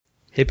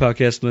Hey,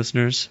 podcast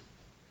listeners.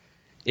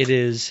 It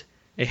is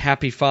a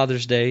happy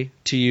Father's Day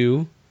to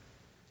you.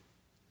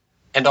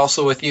 And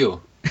also with you.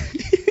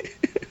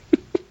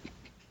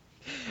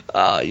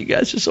 You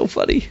guys are so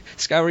funny.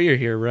 Skylar, you're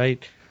here,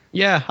 right?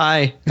 Yeah,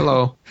 hi.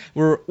 Hello.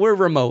 We're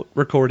remote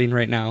recording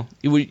right now.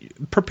 We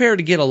prepare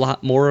to get a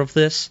lot more of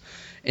this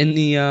in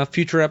the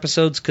future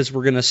episodes because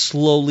we're going to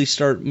slowly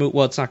start...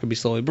 well, it's not going to be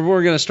slowly, but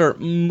we're going to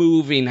start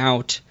moving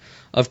out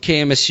of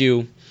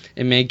KMSU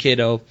in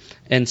Mankato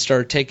and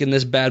start taking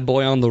this bad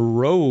boy on the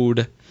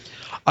road.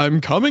 I'm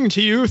coming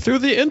to you through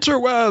the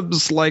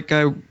interwebs like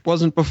I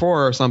wasn't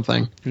before or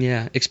something.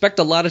 Yeah, expect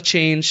a lot of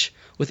change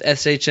with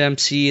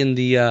SHMC in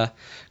the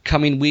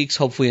coming weeks.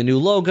 Hopefully a new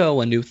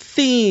logo, a new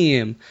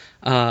theme.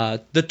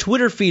 The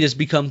Twitter feed has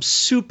become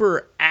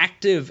super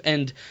active,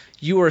 and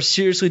you are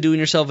seriously doing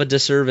yourself a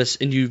disservice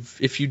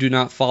if you do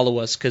not follow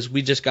us, because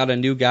we just got a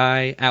new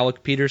guy,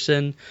 Alec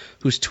Peterson,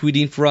 who's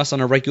tweeting for us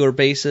on a regular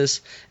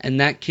basis,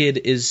 and that kid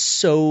is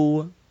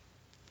so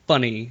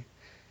funny.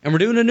 And we're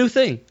doing a new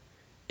thing.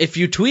 If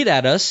you tweet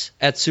at us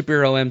at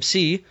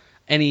SuperheroMC,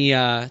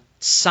 any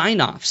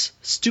sign-offs,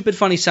 stupid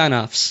funny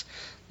sign-offs,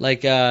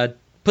 like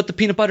put the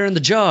peanut butter in the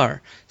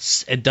jar.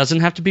 It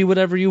doesn't have to be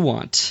whatever you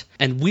want.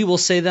 And we will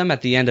say them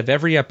at the end of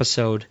every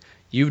episode.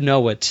 You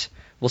know it.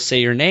 We'll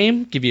say your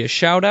name, give you a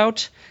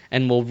shout-out,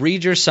 and we'll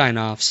read your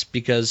sign-offs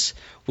because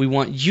we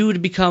want you to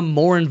become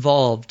more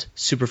involved,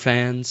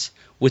 superfans,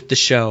 with the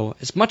show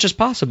as much as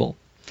possible.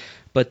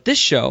 But this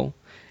show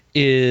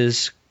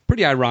is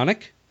pretty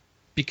ironic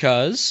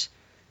because...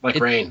 Like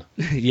rain.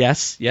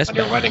 Yes. On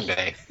your wedding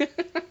day.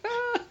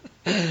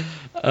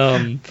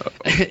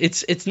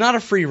 It's not a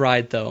free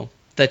ride, though,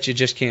 that you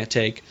just can't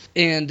take.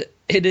 And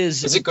it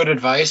is... Is it good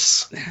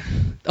advice?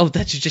 Oh,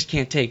 that you just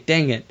can't take.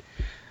 Dang it.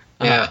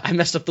 Yeah. I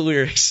messed up the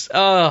lyrics.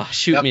 Oh,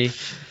 shoot me.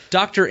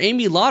 Dr.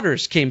 Amy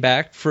Lauders came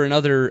back for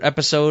another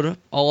episode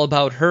all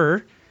about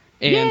her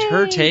and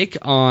her take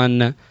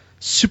on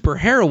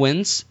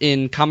superheroines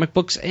in comic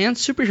books and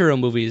superhero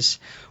movies,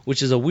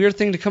 which is a weird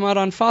thing to come out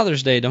on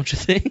Father's Day, don't you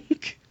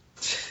think?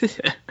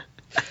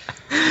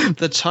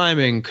 The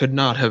timing could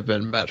not have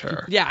been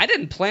better. Yeah, I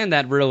didn't plan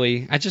that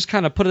really. I just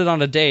kind of put it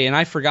on a day, and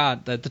I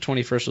forgot that the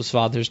 21st was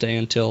Father's Day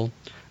until,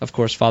 of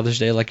course, Father's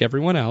Day like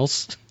everyone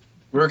else.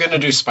 We were going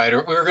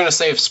to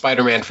save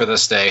Spider-Man for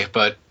this day,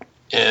 but...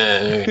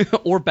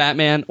 or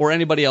Batman, or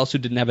anybody else who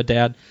didn't have a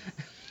dad.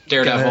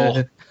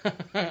 Daredevil.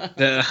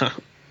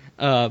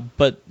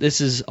 But this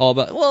is all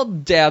about... Well,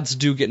 dads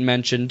do get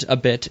mentioned a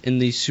bit in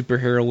the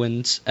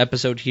superheroines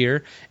episode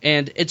here,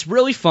 and it's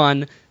really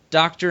fun.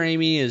 Dr.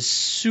 Amy is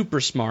super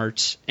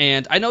smart,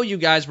 and I know you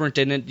guys weren't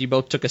in it. You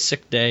both took a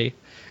sick day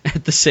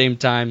at the same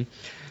time.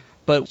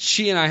 But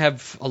she and I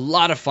have a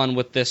lot of fun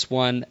with this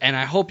one, and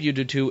I hope you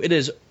do too. It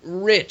is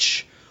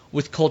rich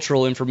with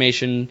cultural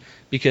information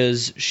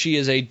because she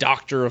is a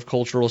doctor of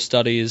cultural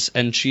studies,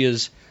 and she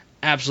is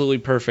absolutely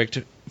perfect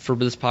for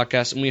this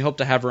podcast, and we hope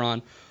to have her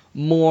on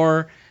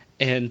more.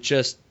 And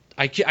just,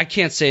 I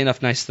can't say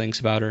enough nice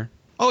things about her.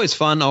 Always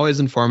fun, always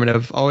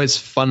informative, always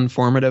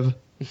fun-formative.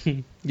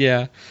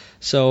 Yeah.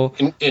 So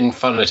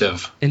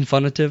Infunitive.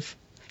 Infunitive?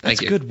 That's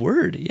Thank you. a good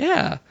word,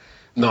 yeah.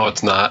 No,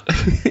 it's not.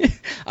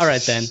 All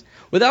right, then.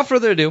 Without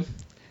further ado,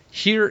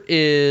 here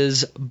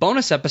is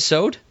bonus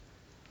episode,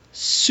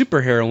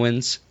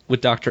 Superheroines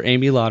with Dr.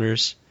 Amy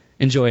Lauders.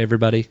 Enjoy,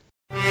 everybody.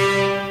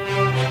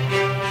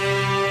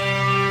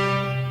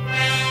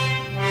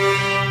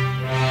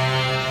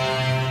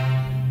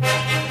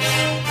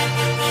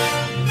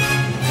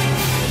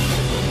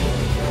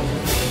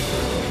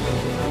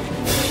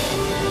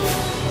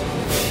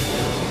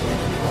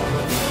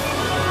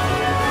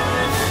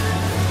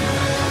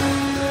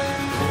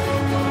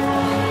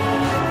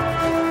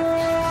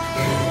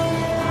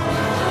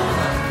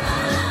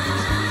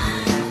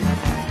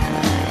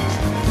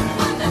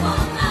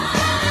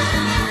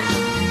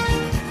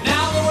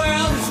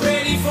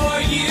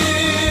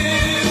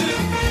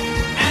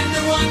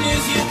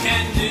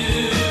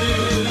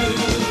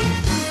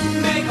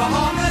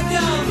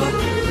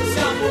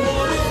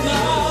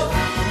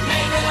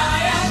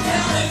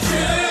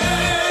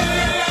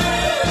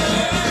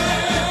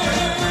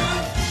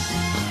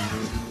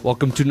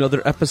 Welcome to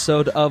another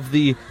episode of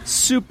the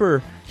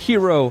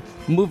Superhero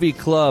Movie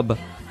Club.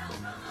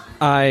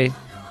 I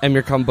am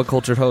your comic book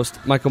culture host,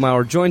 Michael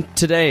Maurer, joined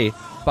today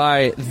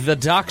by the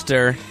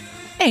Doctor,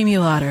 Amy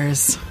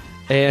Lauders,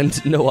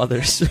 and no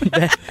others.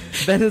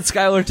 Ben and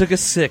Skylar took a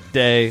sick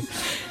day.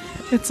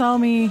 It's all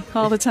me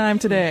all the time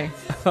today.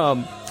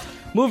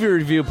 Movie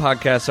review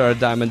podcasts are a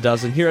dime a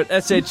dozen. Here at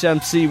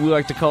SHMC, we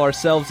like to call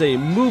ourselves a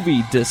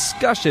movie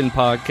discussion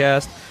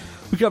podcast.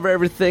 We cover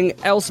everything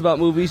else about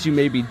movies you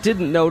maybe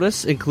didn't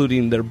notice,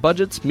 including their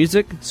budgets,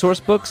 music, source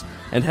books,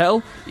 and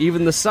hell,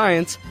 even the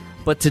science.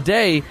 But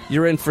today,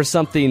 you're in for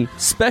something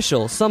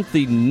special,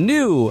 something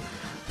new,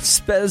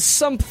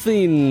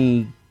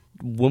 something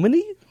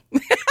womany?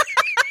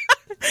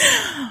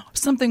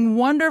 Something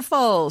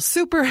wonderful.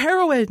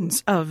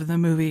 Superheroines of the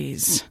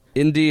movies.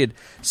 Indeed.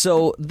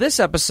 So this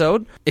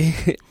episode,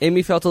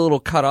 Amy felt a little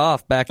cut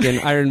off back in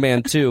Iron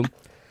Man 2.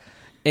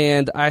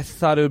 and I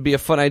thought it would be a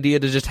fun idea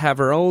to just have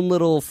her own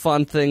little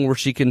fun thing where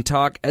she can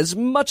talk as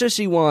much as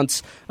she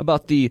wants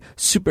about the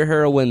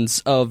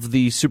superheroines of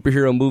the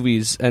superhero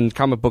movies and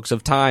comic books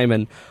of time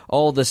and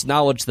all this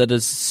knowledge that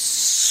is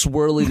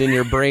swirling in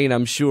your brain,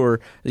 I'm sure,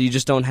 that you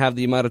just don't have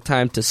the amount of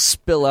time to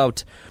spill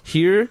out.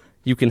 Here,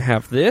 you can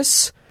have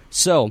this.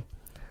 So,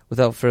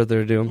 without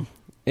further ado,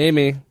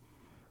 Amy,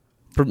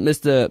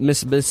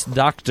 Miss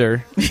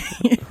Doctor,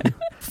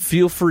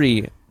 feel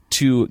free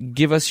to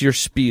give us your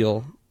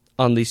spiel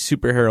on these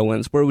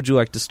superheroines. Where would you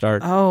like to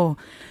start? Oh,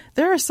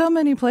 there are so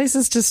many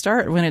places to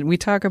start when we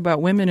talk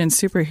about women in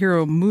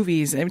superhero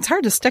movies. It's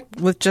hard to stick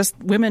with just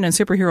women in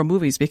superhero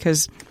movies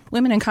because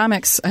women in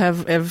comics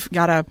have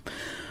got a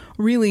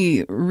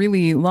really,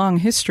 really long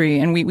history,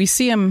 and we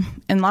see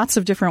them in lots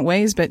of different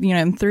ways, but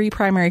in three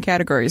primary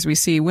categories. We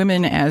see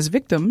women as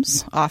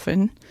victims,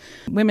 often,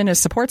 women as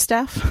support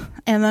staff,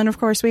 and then, of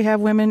course, we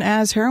have women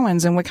as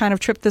heroines. And what kind of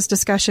tripped this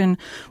discussion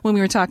when we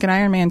were talking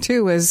Iron Man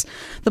 2 was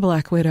the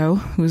Black Widow,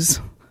 who's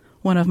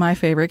one of my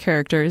favorite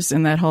characters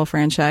in that whole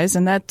franchise,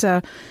 and that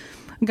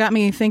got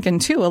me thinking,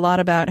 too, a lot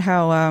about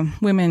how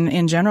women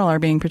in general are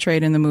being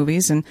portrayed in the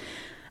movies, and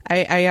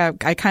I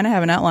kind of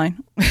have an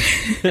outline.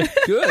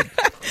 Good.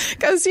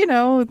 Because,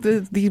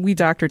 we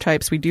doctor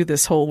types, we do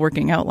this whole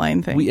working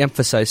outline thing. We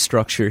emphasize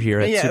structure here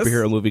at Yes.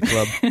 Superhero Movie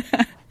Club.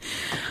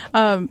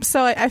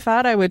 So I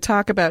thought I would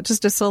talk about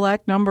just a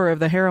select number of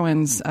the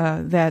heroines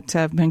that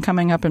have been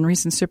coming up in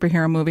recent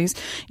superhero movies.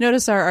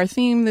 Notice our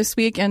theme this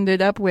week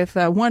ended up with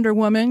Wonder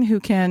Woman, who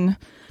can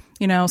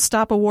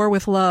stop a war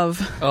with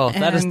love. Oh,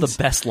 that is the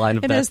best line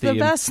of that theme. It is the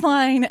best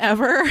line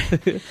ever.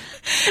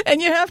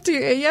 And you have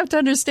to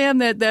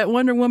understand that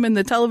Wonder Woman,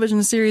 the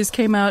television series,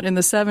 came out in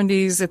the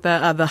 70s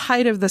at the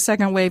height of the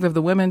second wave of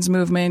the women's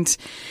movement,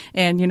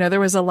 and there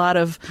was a lot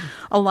of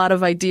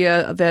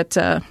idea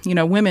that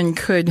women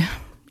could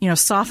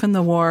soften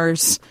the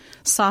wars,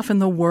 soften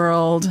the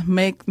world,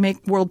 make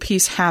world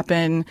peace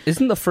happen.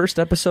 Isn't the first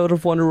episode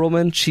of Wonder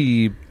Woman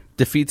she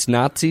defeats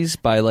Nazis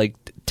by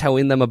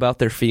telling them about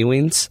their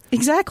feelings?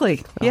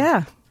 Exactly. Oh.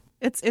 Yeah.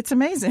 It's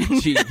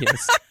amazing.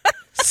 Genius.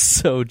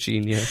 So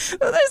genius.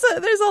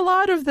 There's a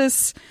lot of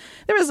this.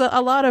 There was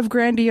a lot of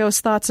grandiose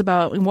thoughts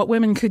about what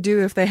women could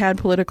do if they had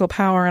political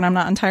power, and I'm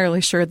not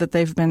entirely sure that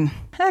they've been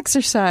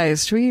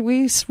exercised. We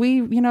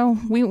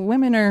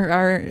women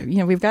are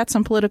we've got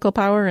some political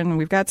power and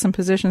we've got some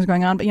positions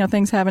going on, but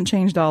things haven't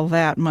changed all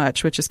that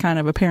much, which is kind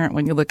of apparent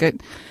when you look at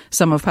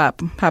some of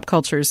pop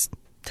cultures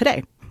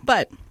today.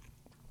 But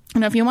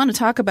if you want to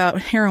talk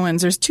about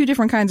heroines, there's two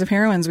different kinds of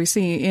heroines we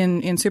see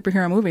in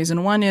superhero movies,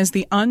 and one is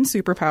the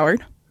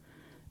unsuperpowered,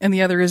 and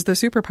the other is the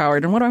superpowered.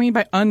 And what do I mean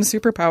by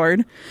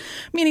unsuperpowered?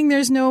 Meaning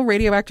there's no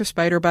radioactive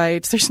spider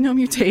bites, there's no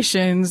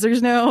mutations,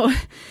 these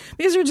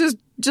are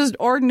just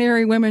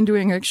ordinary women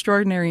doing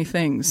extraordinary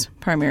things,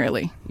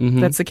 primarily.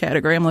 Mm-hmm. That's the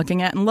category I'm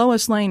looking at. And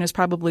Lois Lane is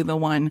probably the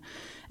one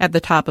at the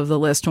top of the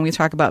list when we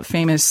talk about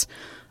famous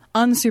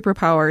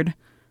unsuperpowered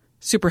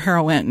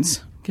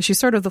superheroines, because she's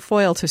sort of the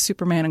foil to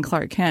Superman and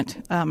Clark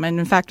Kent, and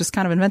in fact was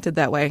kind of invented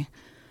that way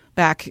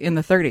back in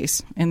the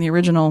 30s in the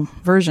original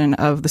version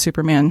of the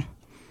Superman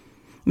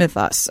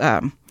mythos.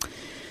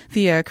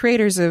 The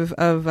creators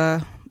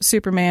of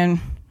Superman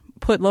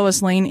put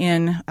Lois Lane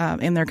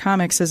in their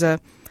comics as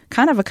a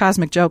kind of a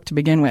cosmic joke to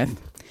begin with.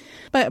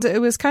 But it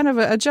was kind of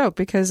a joke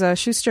because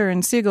Schuster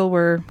and Siegel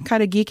were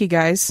kind of geeky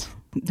guys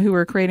who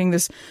were creating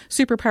this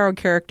superpowered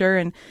character,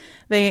 and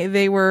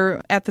they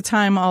were at the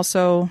time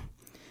also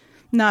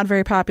not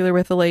very popular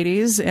with the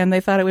ladies, and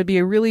they thought it would be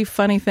a really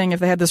funny thing if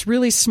they had this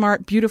really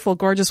smart, beautiful,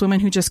 gorgeous woman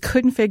who just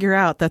couldn't figure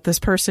out that this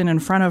person in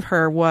front of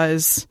her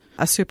was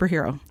a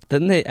superhero.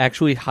 Didn't they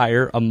actually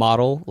hire a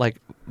model,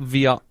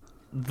 via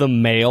the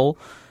mail,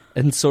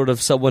 and sort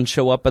of someone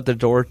show up at the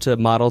door to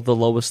model the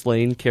Lois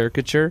Lane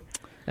caricature?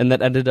 And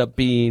that ended up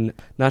being,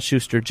 not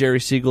Schuster, Jerry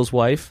Siegel's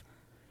wife?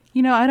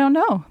 I don't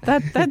know.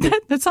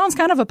 That sounds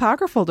kind of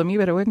apocryphal to me,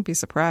 but I wouldn't be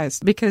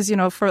surprised. Because,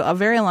 for a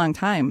very long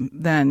time,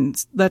 then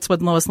that's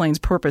what Lois Lane's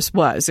purpose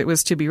was. It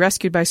was to be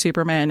rescued by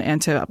Superman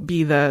and to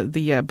be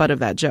the butt of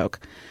that joke,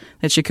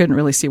 that she couldn't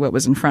really see what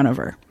was in front of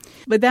her.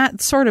 But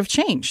that sort of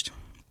changed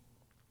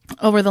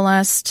over the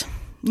last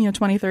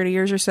 20, 30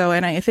 years or so.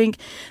 And I think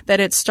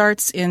that it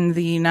starts in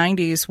the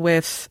 90s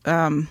with,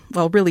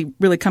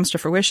 really comes to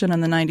fruition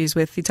in the 90s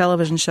with the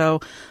television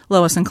show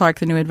Lois and Clark,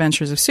 The New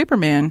Adventures of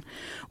Superman,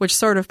 which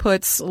sort of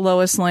puts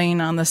Lois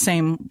Lane on the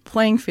same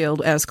playing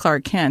field as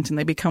Clark Kent, and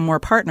they become more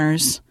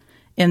partners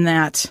in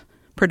that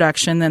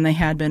production than they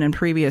had been in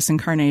previous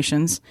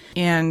incarnations.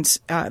 And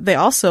they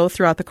also,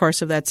 throughout the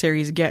course of that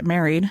series, get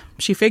married.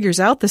 She figures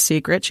out the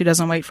secret. She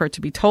doesn't wait for it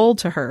to be told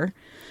to her.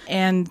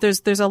 And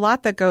there's a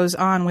lot that goes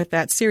on with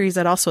that series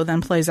that also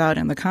then plays out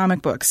in the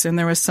comic books. And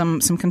there was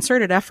some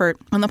concerted effort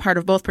on the part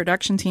of both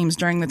production teams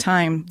during the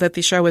time that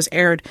the show was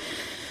aired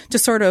to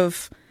sort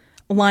of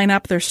line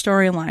up their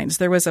storylines.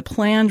 There was a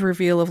planned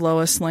reveal of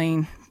Lois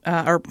Lane,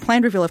 or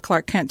planned reveal of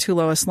Clark Kent to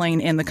Lois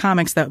Lane in the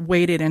comics that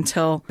waited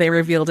until they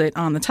revealed it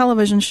on the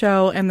television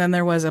show. And then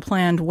there was a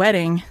planned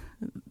wedding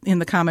in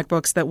the comic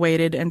books that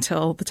waited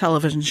until the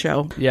television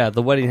show. Yeah,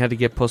 the wedding had to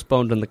get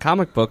postponed in the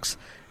comic books,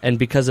 and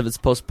because of its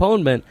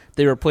postponement,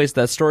 they replaced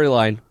that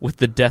storyline with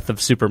the death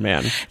of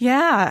Superman.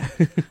 Yeah,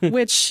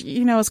 which,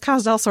 has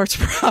caused all sorts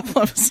of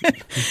problems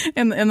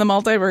in the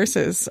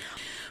multiverses.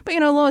 But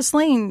Lois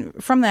Lane,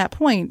 from that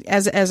point,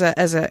 as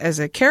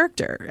a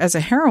character, as a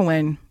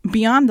heroine,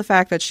 beyond the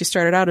fact that she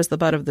started out as the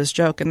butt of this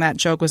joke, and that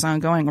joke was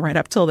ongoing right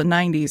up till the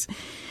 90s,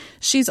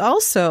 she's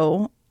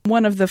also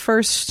one of the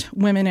first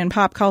women in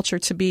pop culture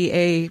to be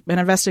an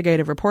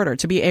investigative reporter,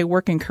 to be a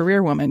working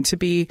career woman, to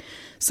be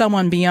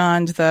someone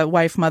beyond the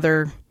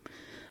wife-mother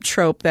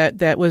trope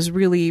that was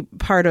really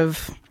part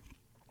of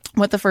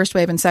what the first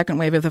wave and second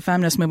wave of the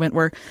feminist movement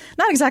were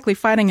not exactly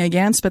fighting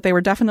against, but they were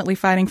definitely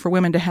fighting for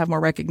women to have more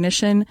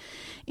recognition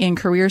in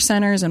career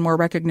centers and more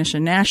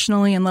recognition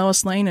nationally. And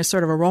Lois Lane is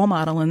sort of a role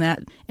model in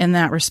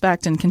that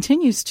respect, and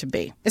continues to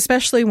be,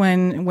 especially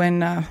when in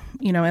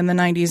the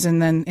 90s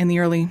and then in the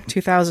early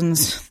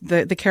 2000s,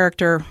 the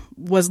character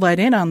was let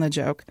in on the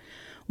joke,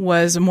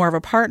 was more of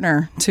a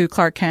partner to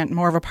Clark Kent,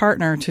 more of a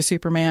partner to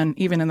Superman,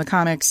 even in the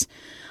comics.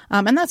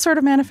 And that sort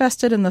of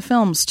manifested in the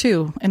films,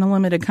 too, in a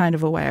limited kind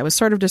of a way. I was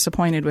sort of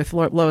disappointed with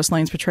Lois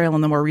Lane's portrayal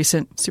in the more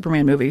recent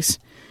Superman movies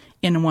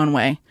in one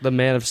way. The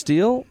Man of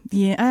Steel?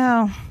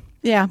 Yeah,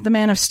 The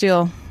Man of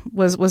Steel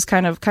was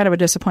kind of a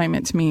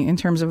disappointment to me in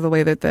terms of the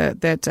way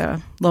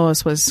that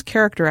Lois was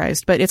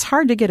characterized. But it's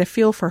hard to get a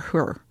feel for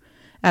her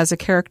as a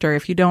character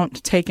if you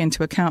don't take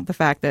into account the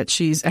fact that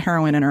she's a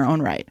heroine in her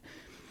own right.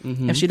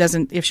 Mm-hmm. If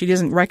she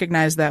doesn't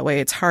recognize that way,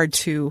 it's hard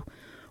to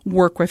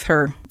work with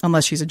her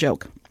unless she's a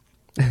joke.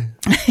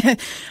 I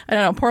don't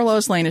know. Poor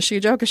Lois Lane. Is she a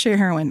joke? Is she a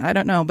heroine? I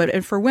don't know.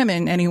 But for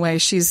women, anyway,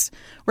 she's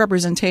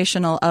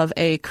representational of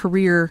a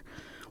career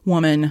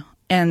woman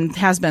and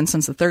has been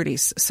since the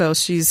 30s. So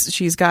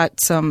she's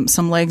got some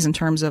legs in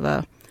terms of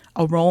a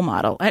role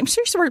model. I'm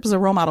sure she was a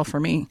role model for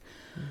me,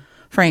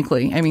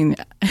 frankly. I mean,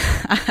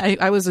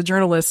 I was a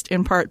journalist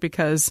in part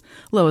because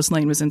Lois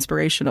Lane was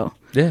inspirational.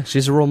 Yeah,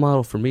 she's a role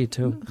model for me,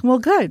 too. Well,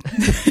 good.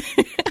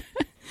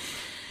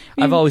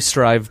 I've always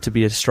strived to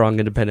be a strong,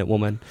 independent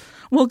woman.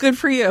 Well, good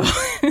for you.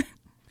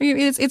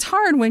 It's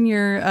hard when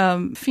you're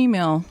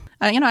female.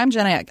 I'm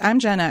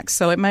Gen X,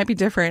 so it might be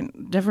different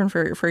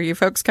for you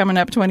folks coming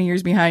up 20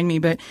 years behind me.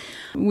 But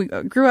we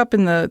grew up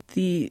in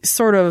the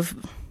sort of,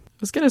 I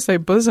was going to say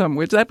bosom,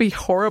 which that'd be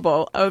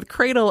horrible,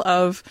 cradle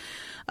of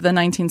the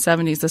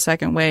 1970s, the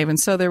second wave. And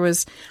so there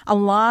was a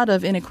lot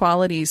of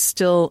inequalities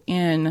still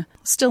in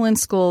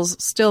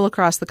schools, still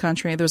across the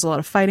country. There was a lot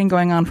of fighting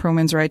going on for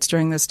women's rights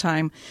during this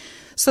time.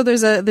 So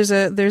there's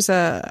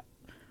a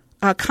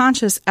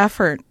conscious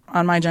effort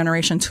on my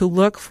generation to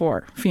look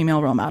for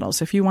female role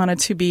models. If you wanted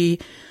to be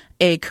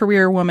a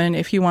career woman,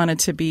 if you wanted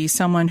to be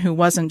someone who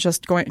wasn't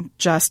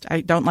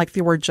I don't like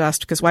the word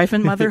just, because wife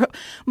and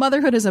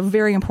motherhood is a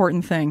very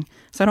important thing.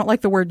 So I don't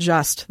like the word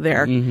just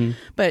there. Mm-hmm.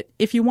 But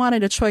if you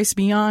wanted a choice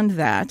beyond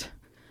that,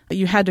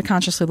 you had to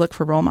consciously look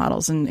for role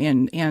models,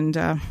 and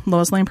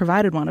Lois Lane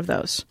provided one of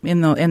those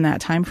in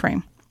that time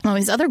frame. Well,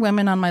 these other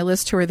women on my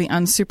list who are the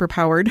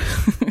unsuperpowered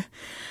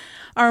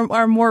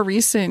are more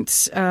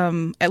recent,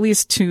 at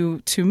least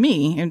to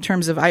me, in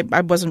terms of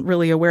I wasn't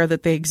really aware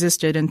that they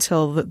existed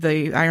until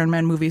the Iron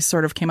Man movies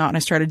sort of came out and I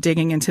started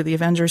digging into the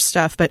Avengers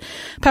stuff. But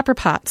Pepper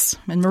Potts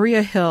and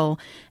Maria Hill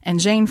and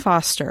Jane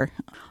Foster,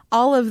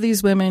 all of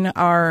these women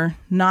are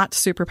not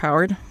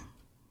superpowered.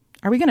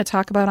 Are we going to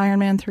talk about Iron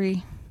Man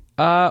 3?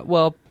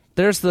 Well,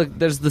 there's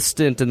the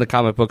stint in the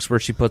comic books where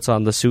she puts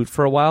on the suit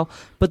for a while,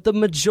 but the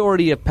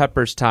majority of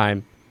Pepper's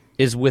time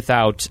is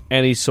without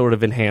any sort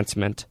of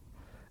enhancement.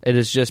 It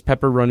is just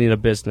Pepper running a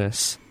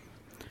business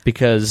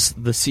because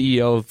the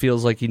CEO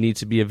feels like he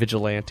needs to be a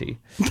vigilante.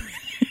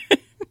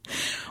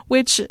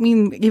 Which, I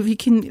mean, if you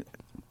can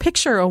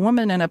picture a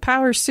woman in a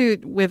power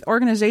suit with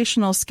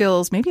organizational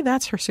skills, maybe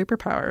that's her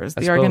superpower, is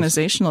the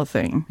organizational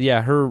thing.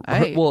 Yeah, her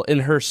in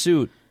her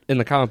suit in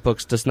the comic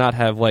books does not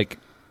have, like,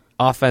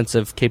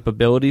 offensive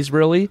capabilities,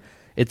 really.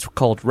 It's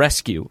called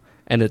Rescue.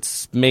 And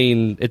its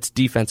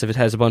defensive. It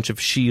has a bunch of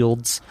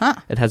shields. Huh.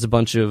 It has a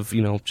bunch of,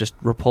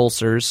 just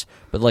repulsors,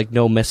 but like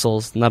no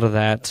missiles, none of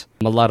that.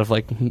 A lot of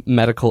like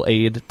medical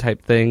aid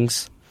type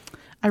things.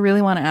 I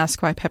really want to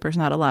ask why Pepper's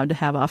not allowed to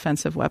have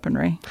offensive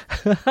weaponry.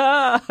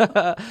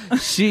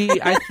 I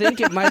think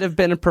it might have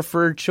been a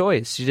preferred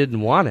choice. She didn't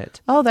want it.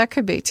 Oh, that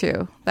could be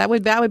too. That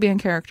would be in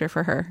character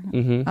for her.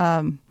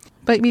 Mm-hmm.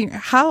 But I mean,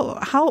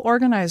 how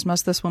organized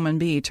must this woman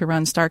be to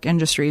run Stark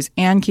Industries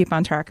and keep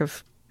on top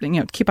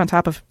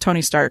of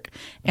Tony Stark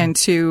and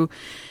to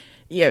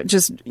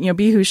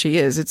be who she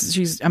is.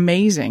 She's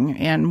amazing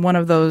and one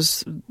of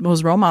those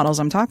role models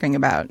I'm talking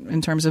about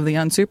in terms of the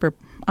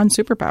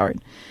unsuperpowered.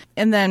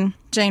 And then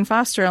Jane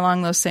Foster,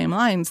 along those same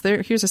lines,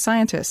 here's a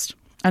scientist,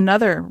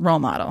 another role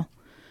model.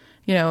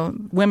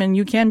 Women,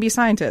 you can be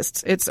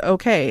scientists. It's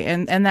okay.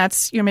 And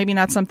that's maybe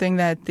not something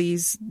that the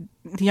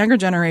younger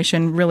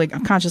generation really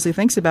consciously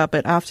thinks about,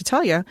 but I have to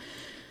tell you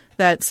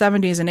that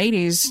 70s and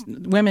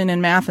 80s women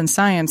in math and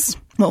science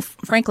Well,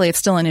 frankly, it's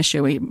still an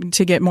issue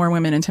to get more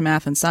women into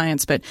math and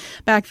science. But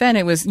back then,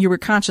 it was you were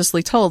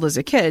consciously told as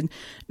a kid,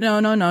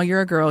 no,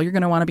 you're a girl. You're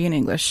going to want to be in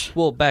English.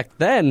 Well, back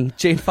then,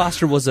 Jane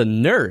Foster was a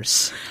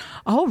nurse.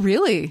 Oh,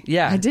 really?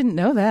 Yeah. I didn't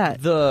know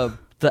that. The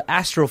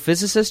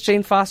astrophysicist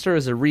Jane Foster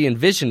is a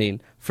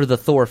re-envisioning for the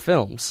Thor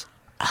films.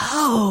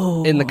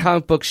 Oh. In the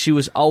comic book, she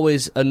was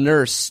always a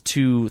nurse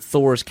to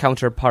Thor's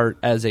counterpart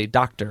as a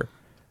doctor.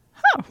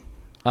 Oh.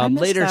 I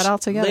missed that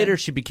altogether. Later,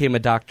 she became a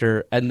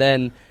doctor, and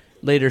then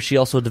later she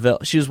also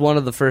developed. She was one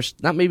of the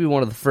first, not maybe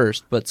one of the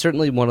first, but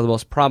certainly one of the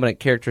most prominent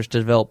characters to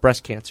develop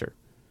breast cancer.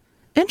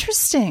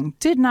 Interesting.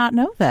 Did not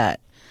know that.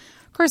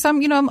 Of course,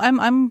 I'm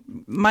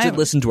Should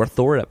listen to our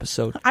Thor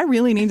episode. I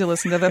really need to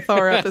listen to the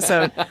Thor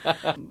episode.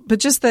 But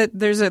just that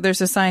there's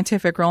a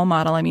scientific role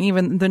model. I mean,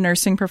 even the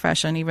nursing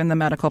profession, even the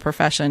medical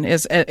profession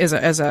is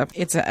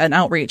an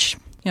outreach.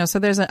 So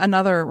there's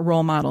another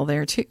role model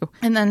there too.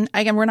 And then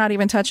again, we're not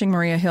even touching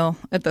Maria Hill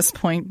at this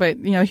point, but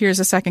here's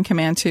a second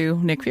command to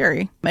Nick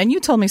Fury. And you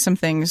told me some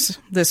things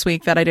this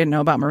week that I didn't know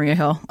about Maria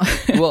Hill.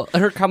 Well,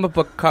 her comic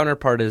book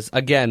counterpart is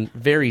again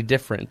very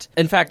different.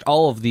 In fact,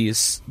 all of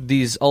these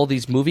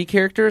movie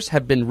characters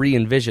have been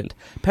re-envisioned.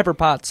 Pepper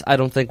Potts, I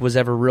don't think was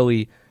ever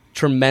really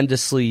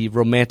tremendously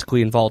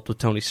romantically involved with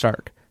Tony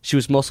Stark. She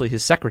was mostly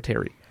his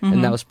secretary,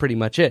 and that was pretty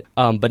much it.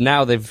 But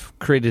now they've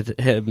created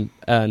him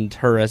and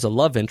her as a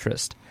love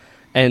interest.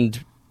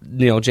 And,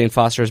 Jane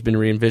Foster has been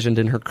re-envisioned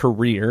in her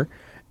career.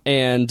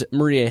 And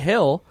Maria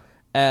Hill,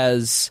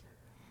 as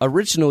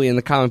originally in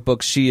the comic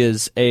books, she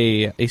is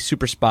a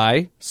super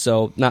spy,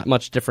 so not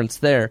much difference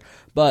there.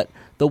 But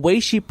the way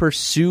she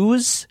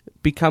pursues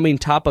becoming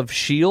top of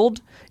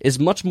S.H.I.E.L.D. is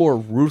much more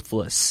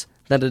ruthless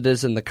than it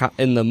is in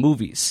the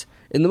movies.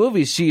 In the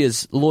movies, she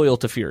is loyal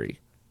to Fury.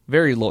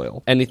 Very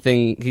loyal.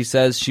 Anything he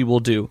says, she will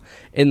do.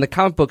 In the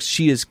comic books,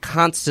 she is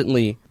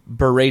constantly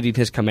berating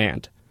his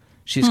command.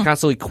 She's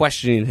constantly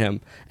questioning him.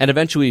 And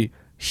eventually,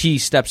 he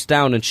steps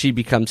down and she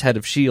becomes head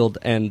of S.H.I.E.L.D.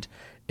 And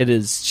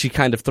she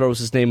kind of throws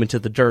his name into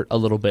the dirt a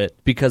little bit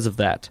because of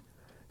that.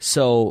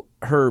 So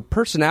her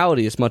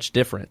personality is much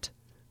different.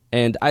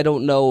 And I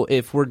don't know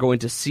if we're going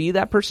to see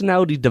that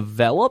personality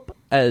develop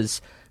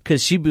because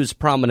she was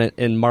prominent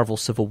in Marvel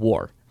Civil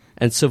War.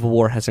 And Civil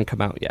War hasn't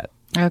come out yet.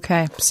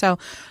 Okay, so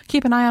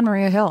keep an eye on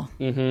Maria Hill.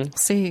 Mm-hmm.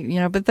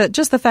 See, but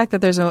just the fact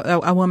that there's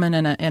a woman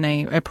in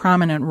a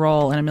prominent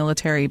role in a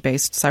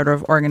military-based sort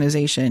of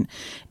organization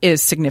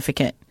is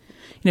significant.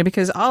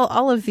 Because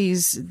all of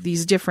these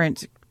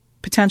different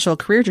potential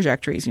career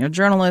trajectories,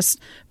 journalist,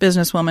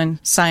 businesswoman,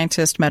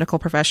 scientist, medical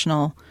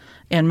professional,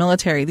 and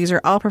military, these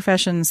are all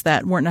professions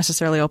that weren't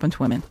necessarily open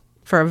to women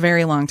for a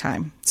very long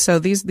time. So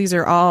these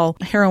are all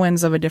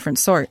heroines of a different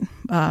sort,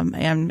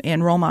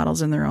 and role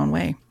models in their own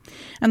way.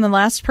 And the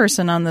last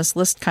person on this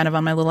list, kind of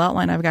on my little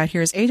outline I've got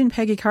here, is Agent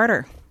Peggy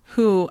Carter,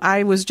 who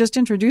I was just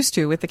introduced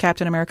to with the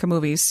Captain America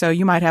movies. So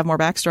you might have more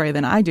backstory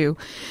than I do.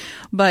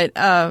 But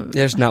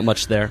there's not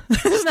much there.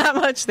 There's not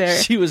much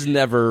there. She was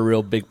never a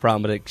real big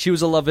prominent. She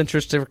was a love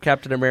interest for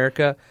Captain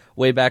America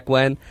way back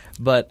when.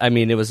 But, I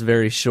mean, it was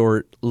very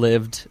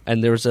short-lived.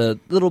 And there was a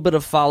little bit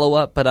of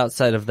follow-up. But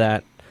outside of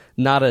that,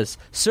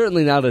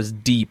 certainly not as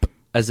deep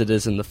as it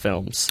is in the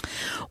films.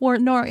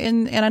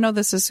 And I know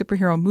this is a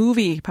superhero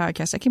movie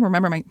podcast. I keep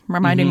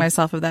reminding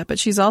myself of that. But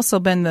she's also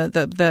been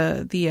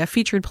the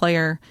featured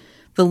player,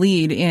 the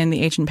lead in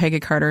the Agent Peggy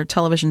Carter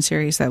television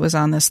series that was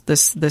on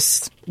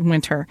this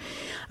winter.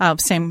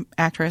 Same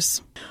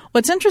actress.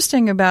 What's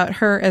interesting about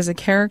her as a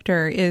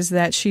character is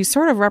that she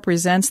sort of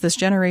represents this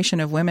generation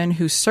of women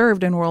who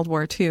served in World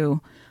War II,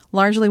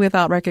 largely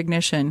without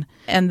recognition,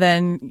 and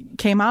then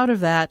came out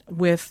of that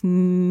with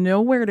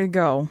nowhere to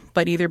go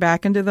but either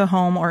back into the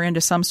home or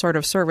into some sort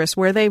of service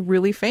where they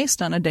really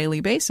faced on a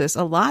daily basis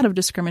a lot of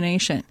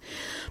discrimination.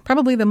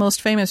 Probably the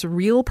most famous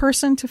real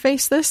person to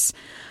face this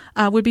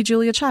would be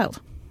Julia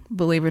Child.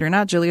 Believe it or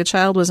not, Julia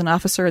Child was an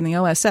officer in the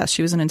OSS.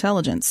 She was in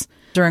intelligence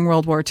during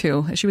World War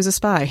II. She was a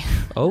spy.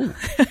 Oh.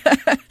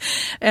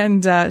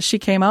 And she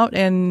came out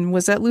and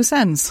was at loose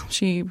ends.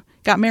 She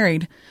got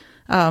married.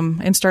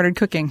 And started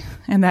cooking.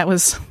 And that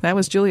was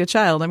Julia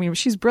Child. I mean,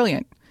 she's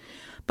brilliant.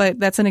 But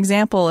that's an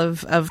example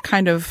of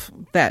kind of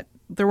that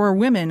there were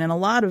women in a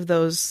lot of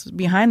those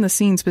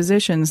behind-the-scenes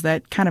positions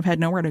that kind of had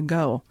nowhere to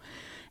go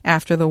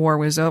after the war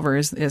was over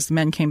as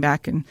men came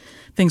back and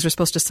things were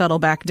supposed to settle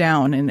back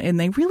down. And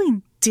they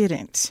really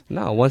didn't.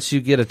 No, once you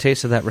get a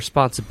taste of that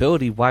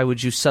responsibility, why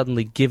would you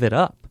suddenly give it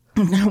up?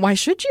 Why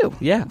should you?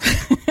 Yeah.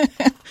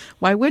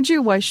 Why would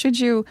you? Why should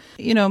you?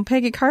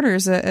 Peggy Carter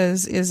is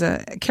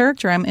a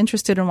character I'm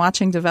interested in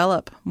watching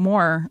develop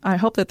more. I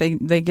hope that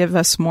they give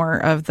us more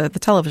of the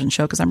television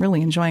show because I'm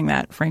really enjoying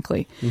that,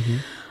 frankly. Mm-hmm.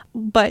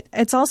 But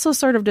it's also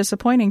sort of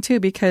disappointing, too,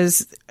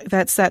 because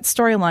that's that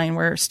storyline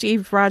where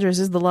Steve Rogers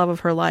is the love of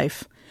her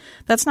life.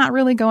 That's not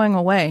really going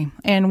away.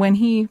 And when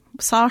he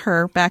saw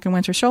her back in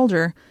Winter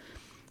Soldier,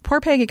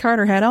 poor Peggy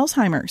Carter had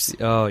Alzheimer's.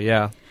 Oh,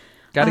 yeah.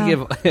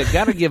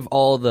 Gotta give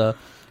all the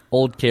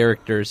old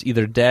characters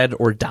either dead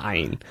or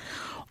dying.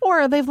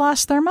 or they've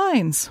lost their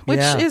minds, which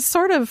Yeah. is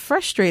sort of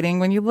frustrating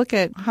when you look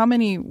at how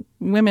many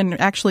women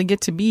actually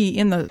get to be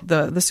in the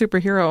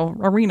superhero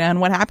arena and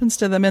what happens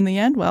to them in the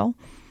end. Well,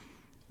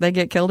 they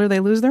get killed or they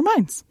lose their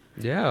minds.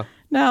 Yeah.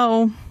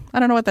 Now, I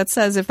don't know what that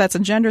says, if that's a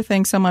gender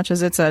thing so much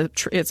as it's a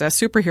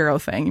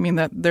superhero thing. I mean,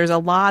 that there's a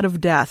lot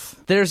of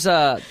death. There's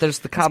the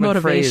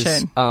common phrase,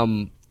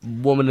 motivation.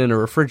 woman in a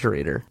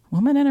refrigerator.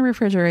 Woman in a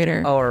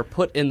refrigerator. Or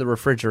put in the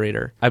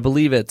refrigerator. I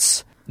believe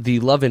it's the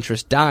love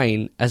interest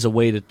dying as a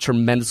way to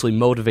tremendously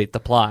motivate the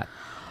plot.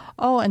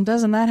 Oh, and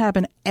doesn't that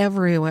happen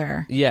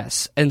everywhere?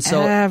 Yes. And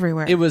so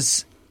Everywhere.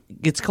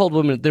 it's called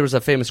Women. There was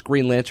a famous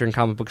Green Lantern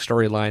comic book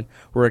storyline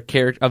where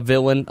a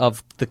villain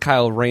of the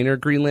Kyle Rayner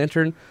Green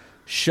Lantern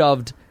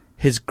shoved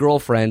his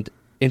girlfriend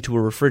into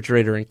a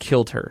refrigerator and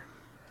killed her.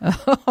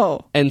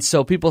 Oh. And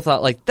so people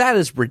thought, like, that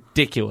is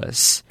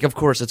ridiculous. Of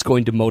course, it's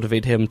going to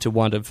motivate him to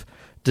want to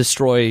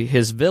destroy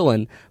his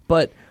villain,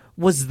 but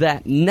was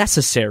that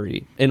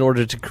necessary in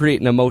order to create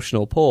an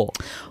emotional pull?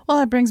 Well,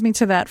 that brings me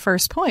to that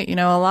first point. You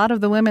know, a lot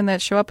of the women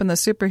that show up in the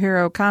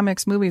superhero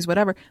comics, movies,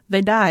 whatever,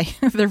 they die.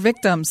 They're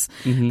victims.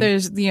 Mm-hmm.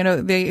 There's, you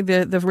know,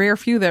 the rare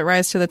few that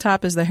rise to the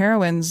top as the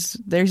heroines.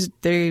 They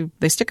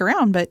stick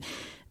around, but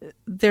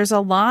there's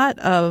a lot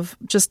of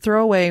just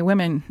throwaway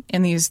women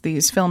in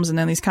these films and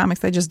in these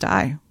comics. They just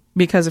die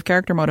because of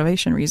character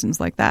motivation reasons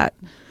like that.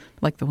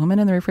 Like the woman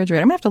in the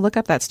refrigerator. I'm going to have to look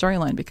up that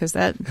storyline because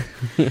that...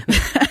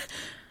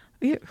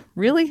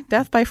 Really?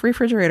 Death by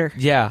refrigerator?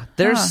 Yeah.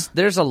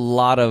 There's a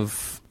lot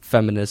of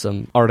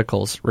feminism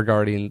articles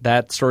regarding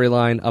that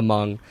storyline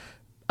among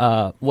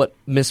what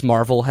Miss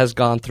Marvel has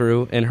gone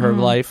through in her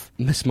life.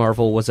 Miss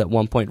Marvel was at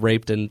one point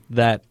raped, and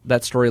that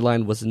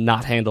storyline was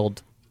not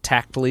handled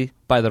tactfully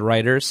by the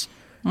writers.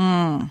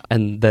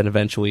 And then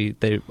eventually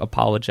they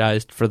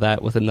apologized for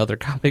that with another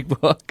comic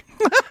book.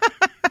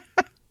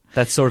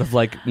 That's sort of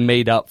like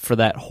made up for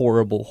that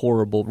horrible,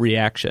 horrible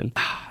reaction.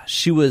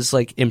 She was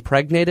like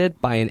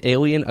impregnated by an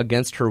alien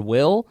against her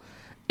will,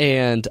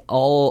 and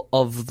all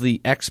of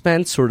the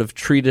X-Men sort of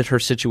treated her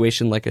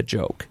situation like a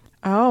joke.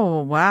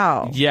 Oh,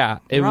 wow. Yeah,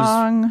 it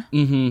Wrong. was.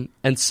 Mm-hmm.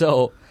 And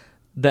so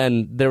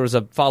then there was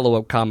a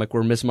follow-up comic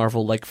where Miss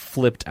Marvel like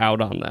flipped out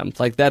on them.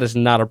 Like, that is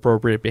not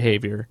appropriate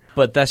behavior,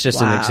 but that's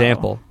just an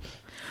example.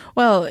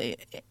 Well,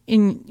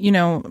 in, you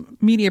know,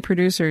 media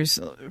producers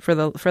for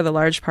the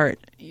large part,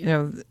 you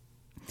know,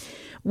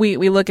 we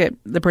look at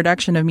the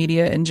production of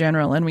media in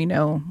general, and we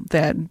know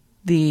that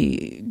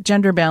the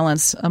gender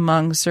balance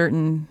among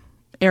certain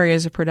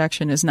areas of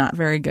production is not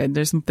very good.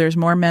 There's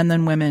more men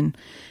than women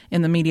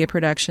in the media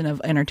production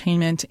of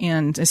entertainment,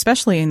 and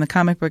especially in the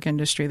comic book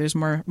industry, there's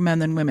more men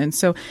than women.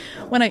 So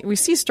when we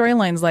see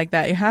storylines like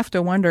that, you have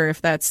to wonder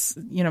if that's,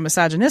 you know,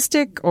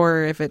 misogynistic,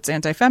 or if it's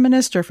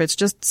anti-feminist, or if it's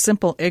just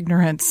simple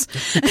ignorance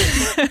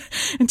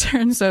in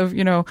terms of,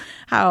 you know,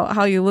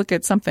 how you look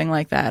at something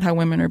like that, how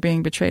women are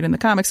being betrayed in the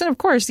comics. And of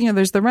course, you know,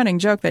 there's the running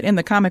joke that in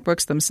the comic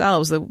books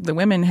themselves, the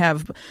women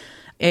have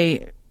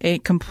a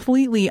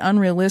completely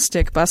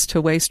unrealistic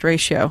bust-to-waist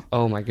ratio.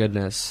 Oh, my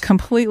goodness.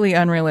 Completely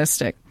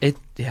unrealistic.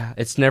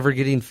 It's never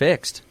getting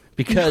fixed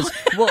because,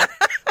 well,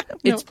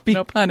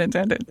 No pun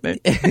intended.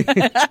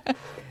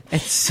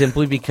 It's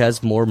simply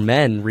because more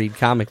men read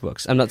comic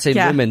books. I'm not saying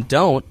women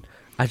don't.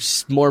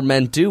 More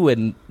men do,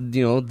 and,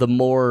 you know, the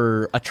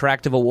more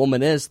attractive a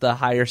woman is, the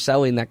higher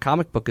selling that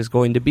comic book is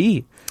going to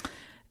be.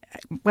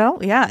 Well,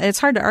 yeah, it's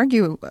hard to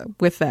argue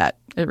with that.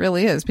 It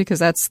really is, because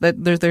there's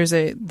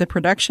the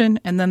production,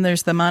 and then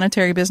there's the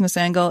monetary business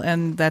angle,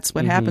 and that's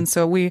what happens.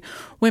 So we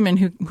women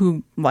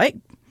who like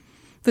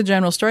the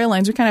general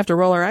storylines, we kind of have to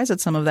roll our eyes at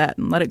some of that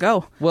and let it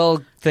go.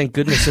 Well, thank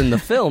goodness in the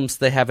films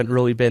they haven't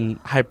really been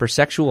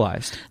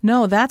hypersexualized.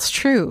 No, that's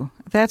true.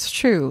 That's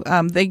true.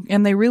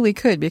 They really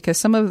could, because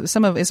some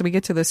of as we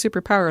get to the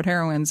superpowered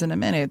heroines in a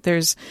minute,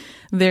 there's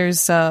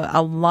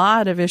a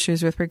lot of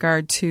issues with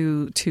regard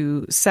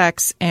to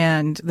sex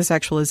and the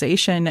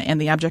sexualization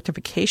and the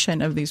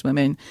objectification of these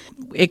women.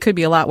 It could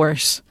be a lot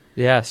worse.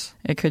 Yes,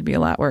 it could be a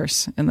lot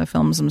worse in the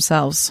films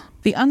themselves.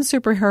 The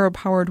unsuperhero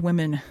powered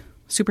women,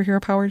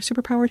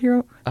 superpowered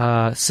hero,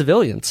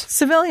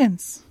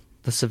 civilians.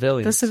 The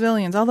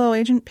civilians. Although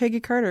Agent Peggy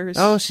Carter is...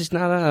 Oh, she's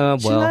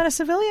not she's not a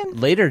civilian.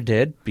 Later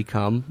did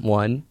become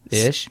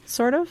one-ish.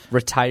 Sort of.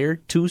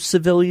 Retired to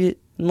civilian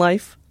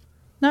life.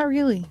 Not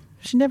really.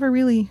 She never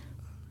really...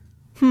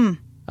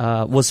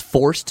 Was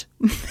forced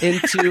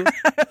into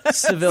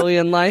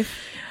civilian life.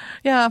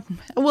 Yeah.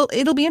 Well,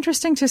 it'll be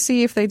interesting to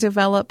see if they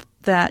develop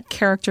that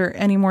character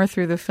anymore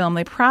through the film.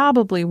 They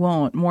probably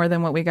won't, more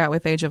than what we got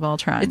with Age of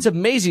Ultron. It's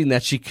amazing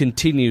that she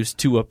continues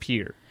to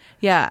appear.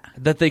 Yeah.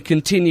 That they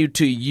continue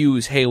to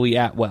use Haley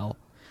Atwell.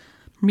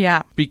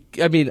 Yeah.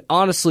 I mean,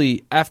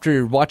 honestly,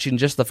 after watching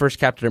just the first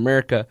Captain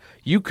America,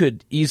 you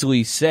could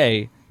easily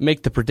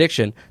make the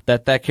prediction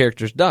that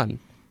character's done.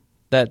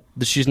 That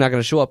she's not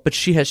going to show up, but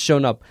she has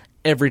shown up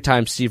every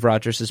time Steve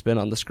Rogers has been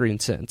on the screen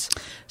since.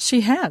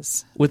 She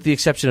has. With the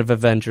exception of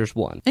Avengers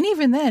 1. And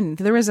even then,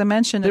 there was a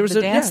mention of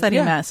the dance that he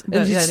missed.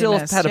 And he still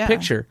had a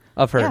picture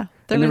of her. Yeah,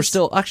 and there was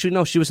still... Actually,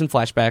 no, she was in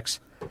flashbacks.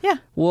 Yeah.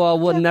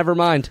 Well, never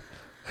mind.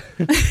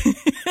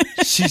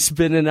 She's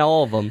been in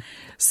all of them.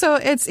 So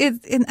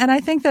and I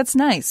think that's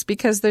nice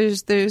because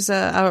there's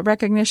a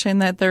recognition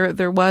that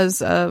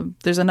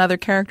there's another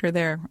character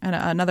there and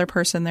another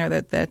person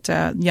there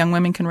that young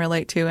women can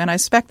relate to, and I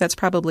suspect that's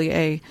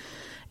probably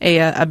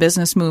a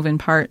business move in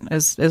part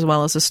as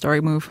well as a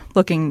story move,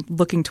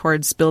 looking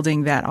towards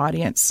building that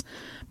audience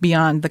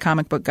beyond the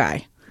comic book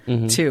guy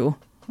to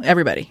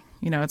everybody.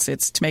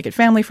 It's to make it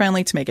family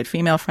friendly, to make it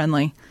female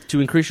friendly,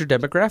 to increase your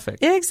demographic.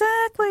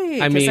 Exactly.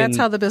 Because that's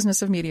how the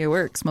business of media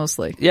works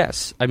mostly.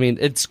 Yes. I mean,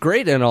 it's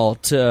great and all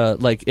to,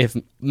 like, if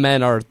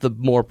men are the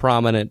more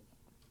prominent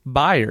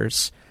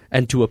buyers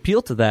and to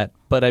appeal to that.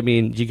 But, I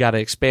mean, you got to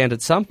expand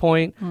at some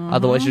point.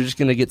 Otherwise, you're just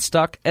going to get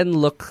stuck and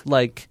look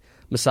like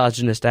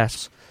misogynist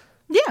assholes.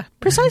 Yeah,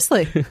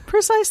 precisely.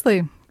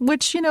 Precisely.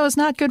 Which, is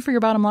not good for your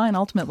bottom line,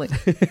 ultimately.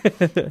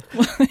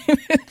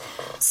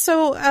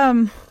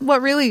 So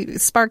what really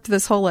sparked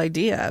this whole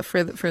idea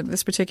for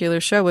this particular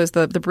show was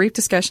the brief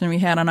discussion we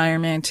had on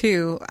Iron Man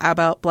 2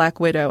 about Black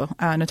Widow,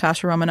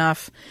 Natasha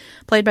Romanoff,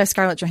 played by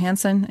Scarlett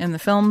Johansson in the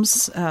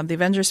films, the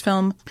Avengers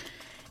film.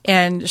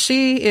 And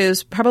she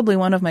is probably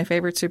one of my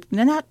favorites. I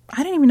don't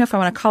even know if I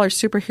want to call her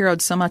superhero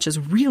so much as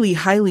really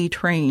highly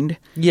trained.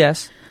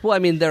 Yes. Well, I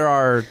mean, there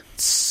are...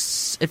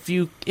 If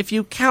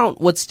you count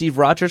what Steve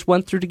Rogers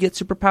went through to get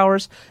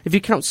superpowers, if you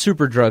count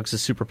super drugs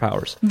as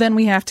superpowers, then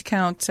we have to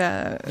count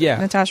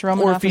Natasha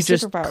Romanoff. Or if you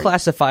just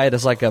classify it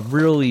as like a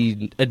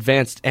really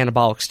advanced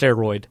anabolic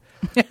steroid,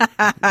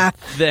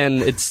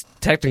 then it's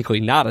technically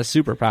not a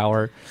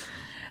superpower.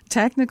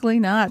 Technically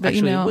not, but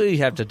actually, we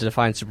have to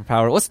define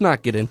superpower. Let's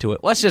not get into it.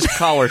 Let's just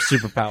call her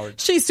superpowered.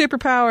 She's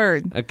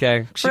superpowered.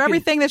 Okay. For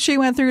everything that she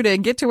went through to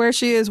get to where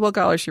she is, we'll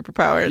call her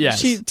superpowered.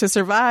 Yes. To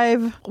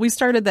survive. We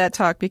started that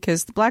talk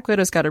because Black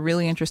Widow's got a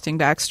really interesting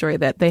backstory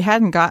that they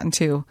hadn't gotten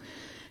to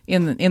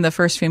in the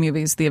first few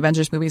movies, the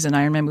Avengers movies and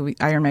Iron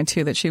Man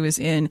 2 that she was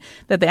in,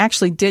 that they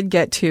actually did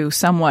get to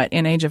somewhat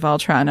in Age of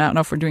Ultron. I don't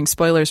know if we're doing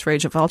spoilers for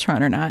Age of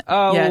Ultron or not.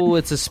 Oh, yet.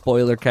 It's a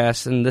spoiler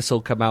cast, and this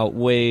will come out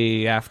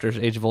way after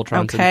Age of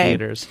Ultron's in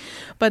theaters.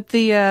 But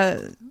the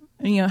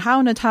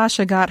how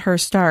Natasha got her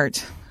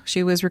start.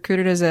 She was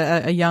recruited as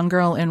a young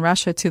girl in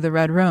Russia to the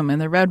Red Room,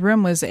 and the Red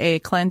Room was a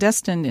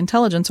clandestine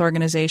intelligence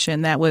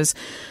organization that was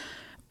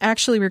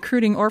actually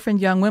recruiting orphaned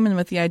young women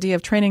with the idea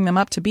of training them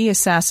up to be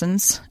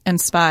assassins and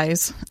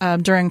spies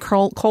during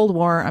Cold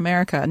War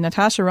America.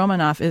 Natasha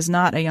Romanoff is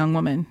not a young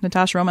woman.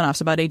 Natasha Romanoff's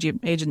about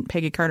Agent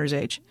Peggy Carter's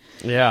age.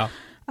 Yeah.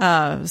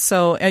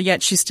 So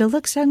yet she still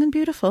looks young and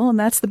beautiful, and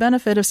that's the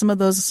benefit of some of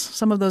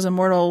those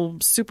immortal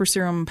super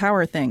serum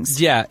power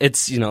things. Yeah,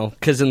 it's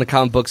because in the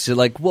comic books you're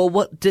like, well,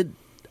 what did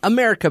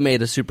America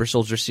made a super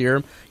soldier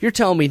serum? You're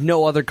telling me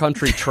no other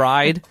country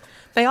tried?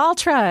 They all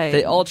tried.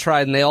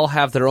 And they all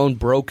have their own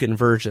broken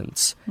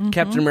versions.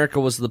 Captain America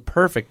was the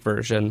perfect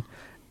version,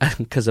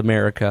 because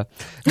America.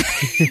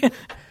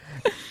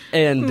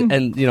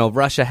 and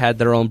Russia had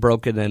their own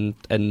broken,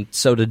 and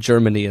so did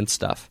Germany and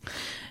stuff.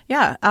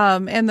 Yeah,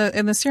 and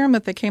the serum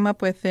that they came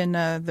up with in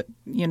the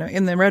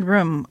Red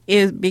Room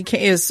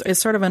is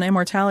sort of an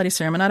immortality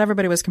serum, and not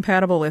everybody was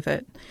compatible with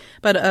it.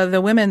 But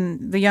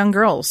the young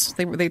girls,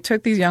 they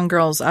took these young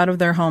girls out of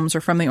their homes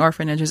or from the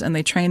orphanages, and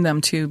they trained them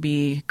to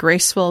be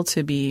graceful,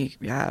 to be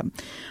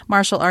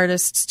martial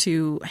artists,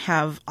 to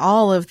have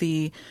all of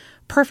the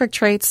perfect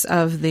traits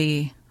of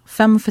the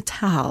femme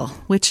fatale,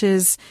 which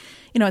is,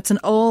 it's an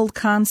old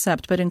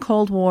concept, but in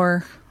Cold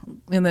War,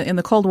 in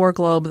the Cold War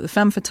globe, the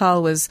femme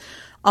fatale was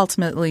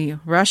ultimately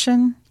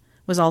Russian,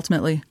 was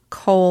ultimately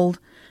cold,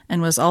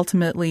 and was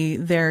ultimately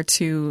there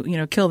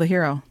to, kill the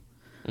hero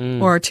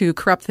or to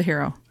corrupt the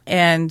hero.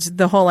 And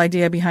the whole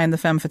idea behind the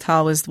femme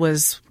fatale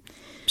was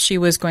she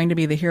was going to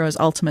be the hero's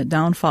ultimate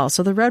downfall.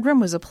 So the Red Room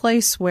was a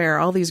place where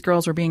all these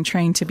girls were being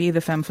trained to be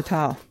the femme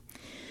fatale.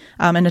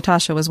 And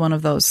Natasha was one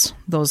of those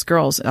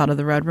girls out of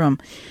the Red Room.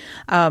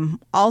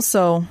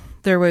 Also,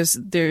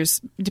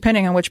 there's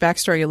depending on which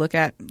backstory you look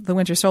at, the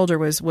Winter Soldier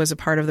was a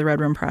part of the Red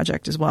Room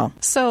project as well.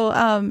 So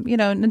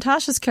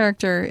Natasha's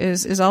character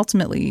is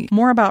ultimately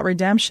more about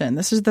redemption.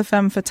 This is the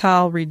femme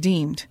fatale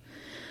redeemed,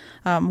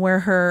 where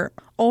her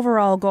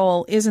overall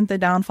goal isn't the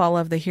downfall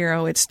of the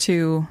hero; it's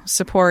to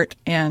support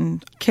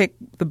and kick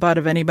the butt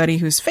of anybody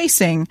who's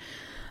facing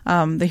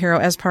the hero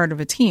as part of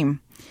a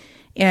team.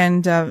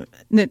 And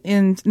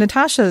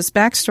Natasha's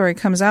backstory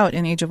comes out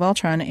in Age of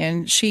Ultron,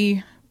 and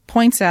she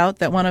points out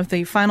that one of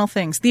the final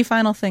thing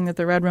that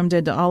the Red Room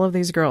did to all of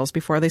these girls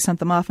before they sent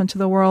them off into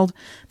the world,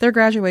 their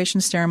graduation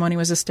ceremony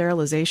was a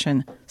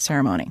sterilization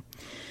ceremony.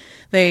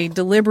 They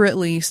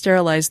deliberately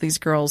sterilized these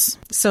girls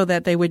so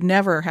that they would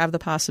never have the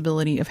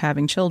possibility of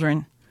having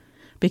children,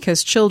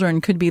 because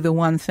children could be the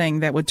one thing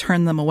that would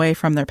turn them away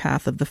from their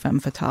path of the femme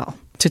fatale.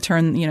 To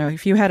turn,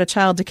 if you had a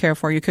child to care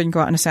for, you couldn't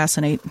go out and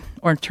assassinate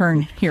or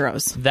turn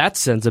heroes. That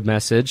sends a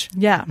message.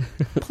 Yeah.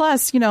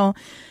 Plus,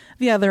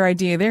 the other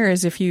idea there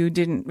is if you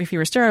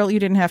were sterile, you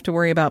didn't have to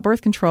worry about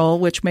birth control,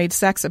 which made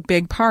sex a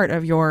big part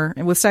of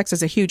with sex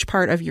as a huge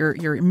part of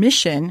your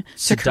mission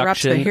to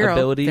corrupt the hero.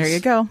 Abilities. There you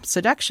go.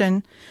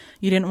 Seduction.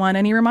 You didn't want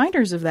any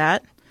reminders of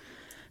that.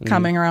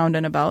 coming around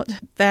and about.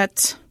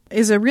 That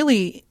is a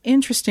really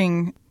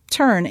interesting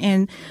turn,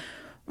 and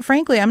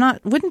frankly,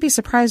 wouldn't be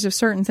surprised if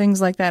certain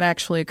things like that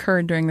actually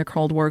occurred during the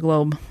Cold War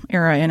Globe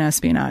era in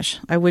espionage.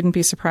 I wouldn't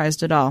be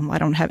surprised at all. I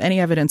don't have any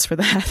evidence for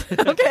that.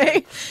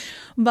 Okay.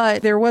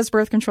 But there was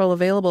birth control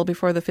available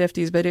before the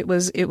 50s, but it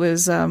was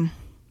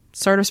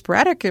sort of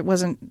sporadic. It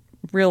wasn't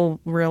real.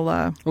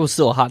 It was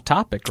still a hot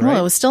topic, right?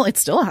 Well, it's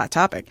still a hot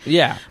topic.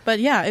 Yeah. But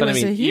yeah, it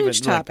was a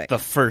huge even, topic. Like,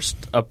 the first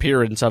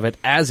appearance of it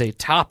as a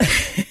topic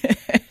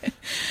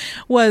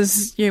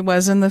was in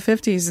the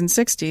 50s and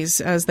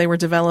 60s as they were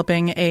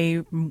developing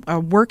a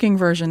working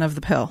version of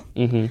the pill.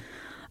 Mm-hmm.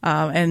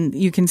 And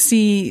you can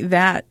see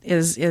that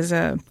is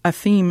a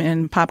theme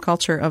in pop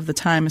culture of the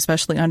time,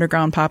 especially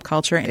underground pop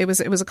culture. It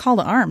was a call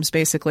to arms,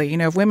 basically. You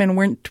know, if women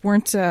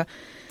weren't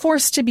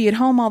forced to be at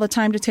home all the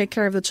time to take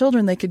care of the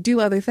children, they could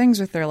do other things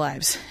with their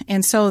lives.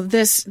 And so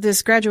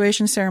this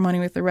graduation ceremony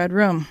with the Red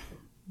Room,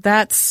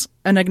 that's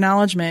an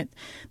acknowledgement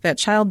that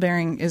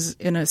childbearing is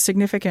in a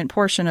significant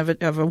portion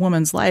of a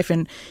woman's life.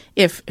 And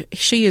if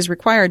she is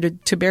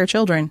required to bear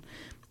children,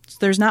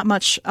 there's not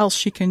much else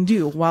she can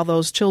do while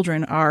those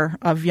children are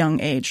of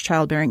young age,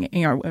 childbearing, a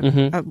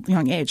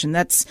young age. And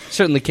that's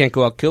certainly can't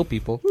go out kill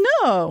people.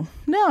 No.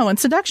 And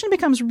seduction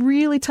becomes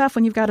really tough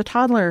when you've got a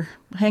toddler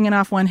hanging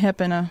off one hip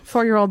and a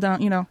 4-year-old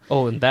down,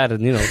 Oh, and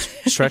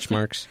stretch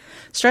marks.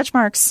 Stretch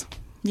marks.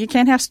 You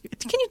can't have.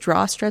 Can you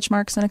draw stretch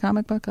marks in a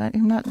comic book?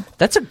 I'm not.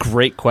 That's a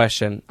great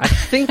question. I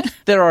think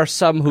there are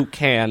some who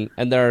can,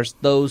 and there are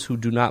those who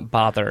do not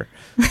bother.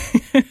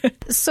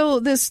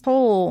 So this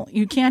whole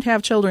you can't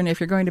have children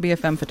if you're going to be a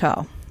femme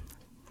fatale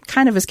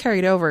kind of is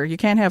carried over. You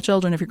can't have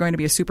children if you're going to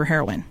be a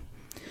superheroine.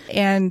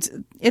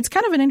 And it's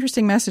kind of an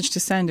interesting message to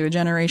send to a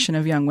generation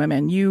of young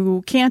women.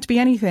 You can't be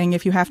anything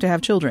if you have to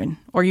have children,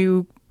 or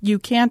you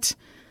can't.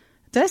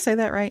 Did I say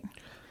that right?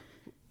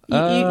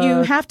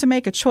 You have to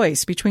make a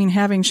choice between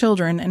having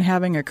children and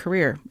having a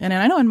career. And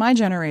I know in my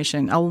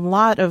generation, a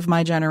lot of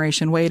my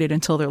generation waited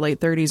until their late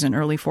 30s and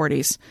early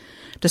 40s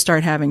to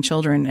start having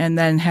children, and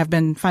then have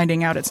been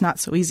finding out it's not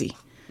so easy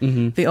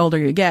the older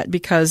you get,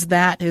 because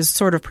that is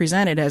sort of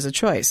presented as a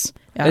choice.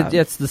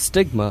 It's the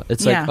stigma.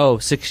 It's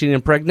like, 16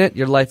 and pregnant,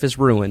 your life is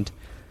ruined.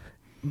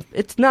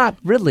 It's not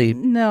really.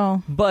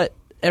 No. But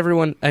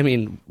everyone,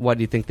 why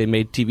do you think they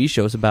made TV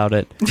shows about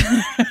it?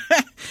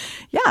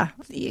 Yeah,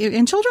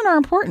 and children are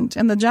important,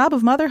 and the job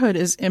of motherhood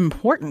is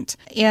important.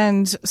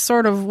 And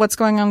sort of what's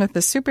going on with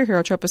the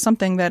superhero trope is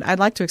something that I'd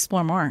like to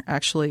explore more,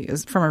 actually,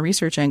 is from a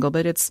research angle.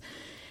 But it's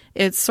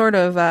sort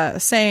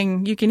of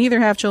saying you can either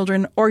have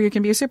children or you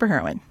can be a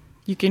superheroine.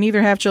 You can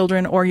either have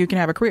children or you can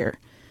have a career.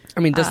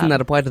 Doesn't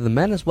that apply to the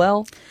men as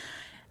well?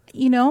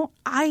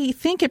 I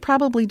think it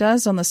probably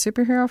does on the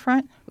superhero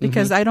front,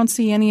 because I don't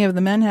see any of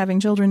the men having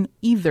children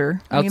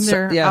either.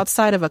 They're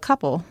outside of a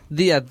couple.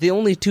 The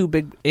only two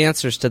big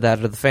answers to that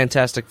are the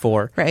Fantastic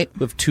Four, right,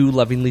 with two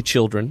lovingly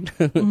children.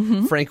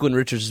 Franklin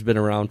Richards has been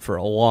around for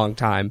a long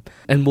time,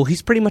 and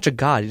he's pretty much a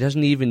god. He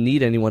doesn't even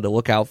need anyone to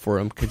look out for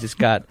him because he's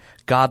got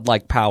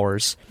godlike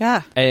powers.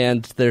 Yeah.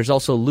 And there's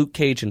also Luke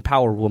Cage and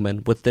Power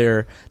Woman with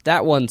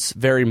that one's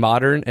very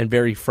modern and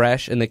very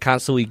fresh, and they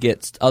constantly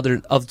get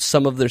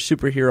some of their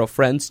superhero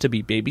friends to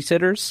be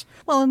babysitters.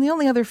 Well, and the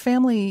only other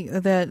family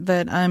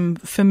that I'm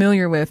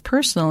familiar with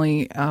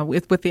personally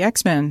with the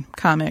X-Men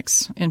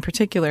comics in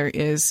particular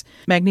is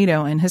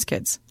Magneto and his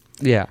kids.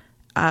 Yeah.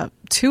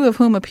 Two of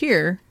whom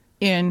appear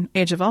in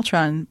Age of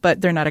Ultron,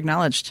 but they're not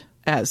acknowledged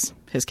as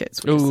his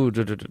kids. Ooh,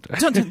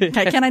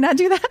 can I not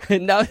do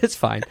that? No, it's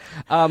fine.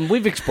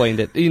 We've explained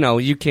it.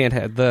 You can't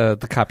have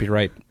the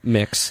copyright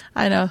mix.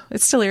 I know.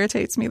 It still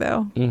irritates me,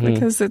 though,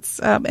 because it's...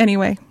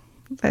 anyway.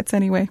 That's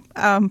anyway.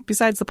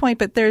 Besides the point,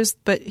 but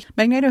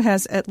Magneto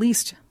has at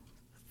least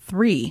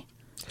 3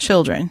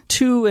 children.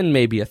 2 and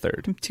maybe a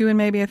third. 2 and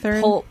maybe a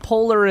third.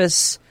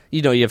 Polaris,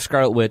 you have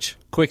Scarlet Witch,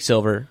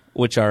 Quicksilver,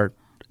 which are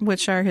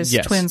his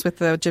twins with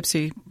the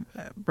Gypsy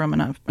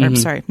Romanov. I'm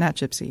sorry, not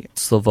Gypsy.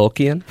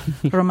 Slovakian?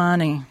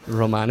 Romani.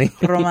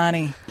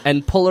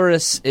 And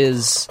Polaris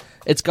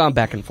it's gone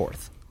back and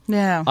forth.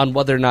 Yeah. On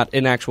whether or not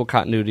in actual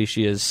continuity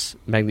she is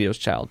Magneto's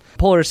child.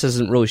 Polaris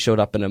hasn't really showed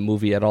up in a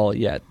movie at all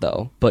yet,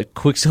 though. But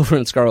Quicksilver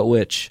and Scarlet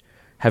Witch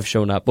have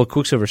shown up. Well,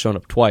 Quicksilver's shown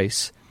up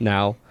twice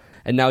now.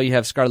 And now you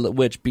have Scarlet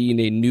Witch being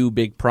a new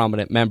big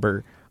prominent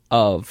member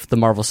of the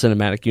Marvel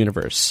Cinematic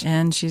Universe.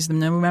 And she's the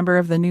new member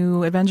of the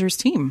new Avengers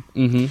team.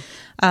 Mm-hmm.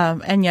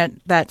 And yet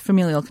that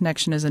familial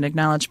connection isn't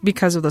acknowledged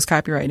because of those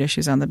copyright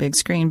issues on the big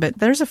screen. But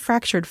there's a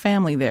fractured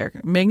family there.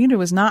 Magneto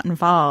was not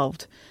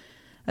involved,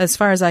 as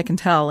far as I can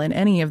tell, in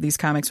any of these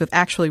comics with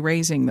actually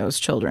raising those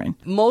children.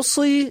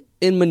 Mostly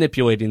in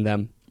manipulating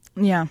them.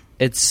 Yeah.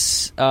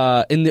 It's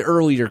in the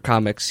earlier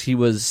comics, he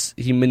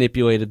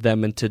manipulated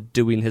them into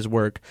doing his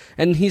work.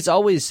 And he's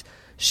always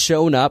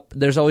shown up.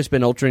 There's always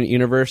been alternate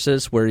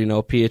universes where,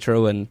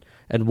 Pietro and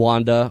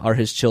Wanda are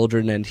his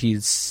children, and he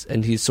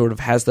sort of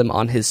has them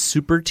on his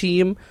super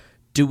team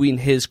doing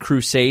his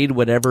crusade,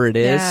 whatever it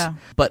is. Yeah.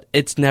 But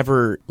it's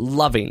never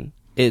loving.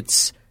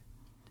 It's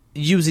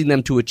using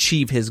them to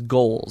achieve his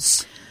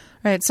goals.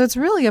 Right, so it's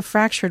really a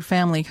fractured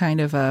family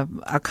kind of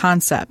a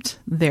concept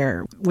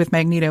there with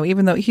Magneto,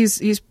 even though he's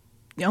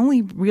the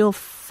only real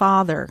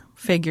father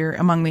figure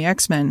among the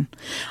X-Men.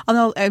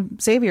 Although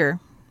Xavier,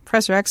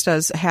 Professor X,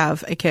 does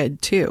have a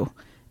kid too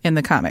in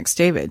the comics,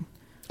 David.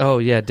 Oh,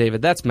 yeah,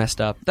 David, that's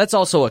messed up. That's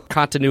also a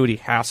continuity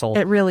hassle.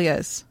 It really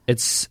is.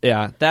 It's,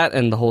 that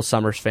and the whole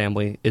Summers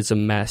family is a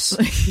mess.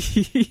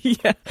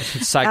 Yeah.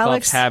 Cyclops,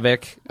 Alex,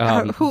 Havoc,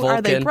 who Vulcan.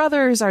 are they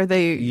brothers? Are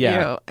they,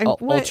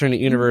 Alternate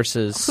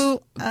universes.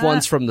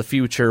 One's from the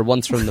future,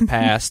 one's from the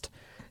past.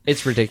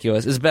 It's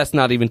ridiculous. It's best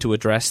not even to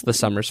address the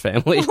Summers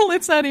family.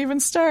 Let's not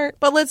even start.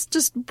 But let's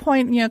just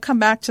come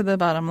back to the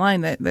bottom line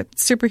that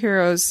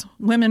superheroes,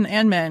 women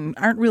and men,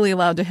 aren't really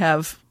allowed to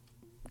have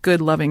good,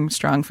 loving,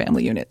 strong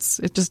family units.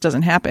 It just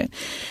doesn't happen.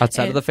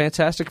 Outside of the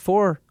Fantastic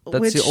Four.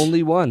 That's the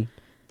only one.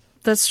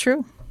 That's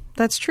true.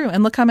 That's true.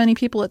 And look how many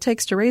people it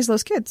takes to raise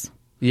those kids.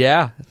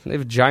 Yeah. They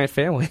have a giant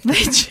family.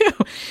 They do.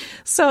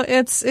 So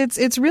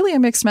it's really a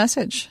mixed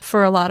message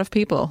for a lot of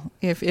people.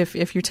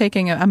 If you're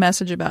taking a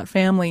message about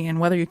family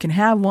and whether you can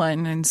have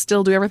one and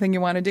still do everything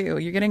you want to do,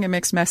 you're getting a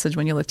mixed message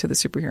when you look to the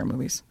superhero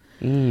movies.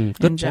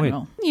 Good in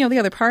general. point. The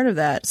other part of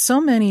that, so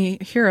many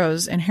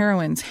heroes and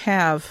heroines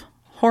have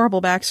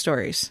horrible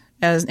backstories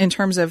as in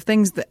terms of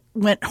things that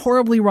went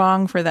horribly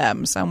wrong for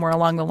them somewhere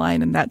along the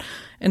line, and that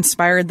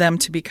inspired them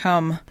to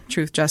become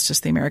Truth,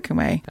 Justice, the American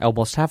Way.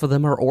 Almost half of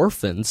them are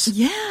orphans.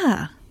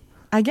 Yeah.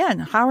 Again,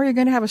 how are you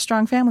going to have a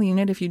strong family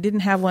unit if you didn't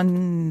have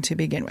one to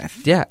begin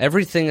with? Yeah,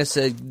 everything is.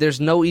 There's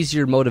no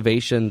easier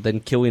motivation than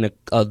killing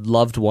a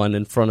loved one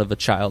in front of a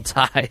child's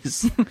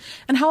eyes.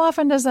 And how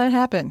often does that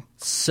happen?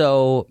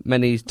 So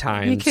many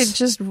times. You could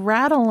just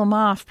rattle them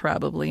off,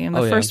 probably. And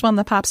the first one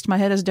that pops to my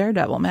head is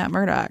Daredevil, Matt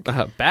Murdock.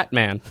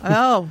 Batman.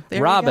 Oh,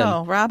 there Robin. we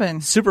go. Robin.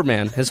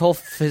 Superman. His whole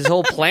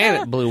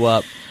planet blew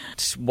up.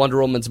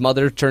 Wonder Woman's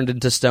mother turned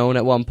into stone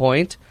at one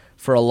point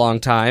for a long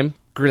time.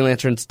 Green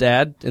Lantern's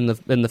dad, in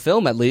the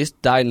film at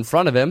least, died in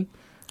front of him.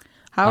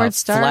 Howard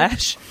Stark.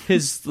 Flash,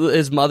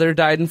 his mother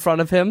died in front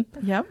of him.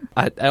 Yep.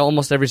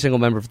 Almost every single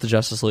member of the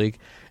Justice League.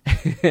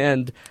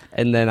 and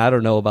then I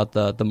don't know about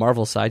the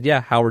Marvel side.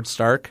 Yeah, Howard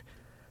Stark.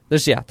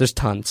 There's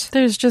tons.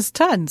 There's just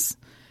tons.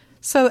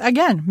 So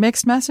again,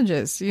 mixed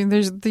messages.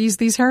 There's these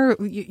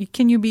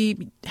can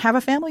you have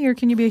a family or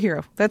can you be a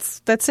hero? That's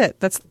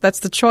it. That's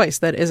the choice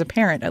that is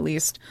apparent, at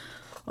least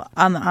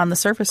on the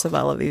surface of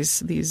all of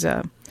these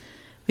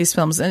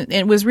films. And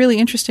it was really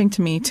interesting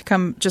to me to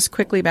come just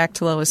quickly back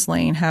to Lois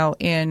Lane, how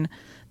in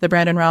the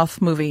Brandon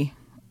Routh movie,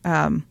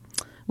 the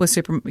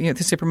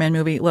Superman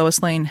movie,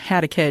 Lois Lane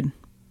had a kid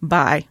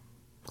by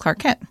Clark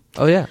Kent.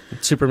 Oh yeah,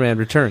 Superman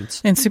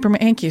Returns. And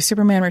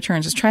Superman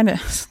Returns is trying to.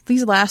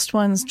 These last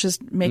ones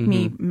just make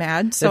me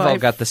mad. So they've all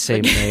got the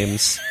same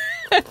names.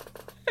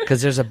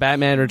 Because there's a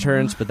Batman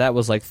Returns, but that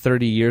was like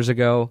 30 years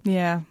ago.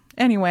 Yeah.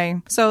 Anyway,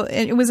 so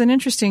it was an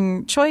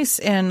interesting choice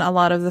in a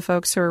lot of the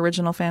folks who are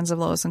original fans of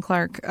Lois and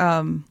Clark.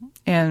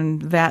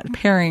 And that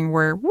pairing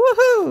were,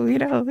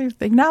 woohoo,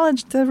 they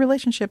acknowledged the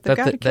relationship. They've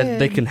got a kid. That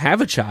they can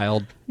have a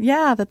child.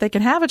 Yeah, that they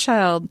can have a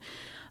child.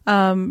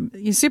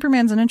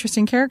 Superman's an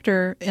interesting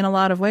character in a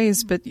lot of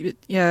ways, but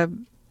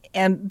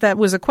and that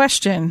was a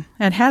question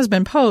and has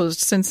been posed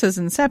since his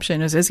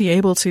inception: is he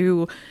able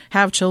to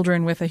have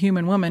children with a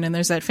human woman? And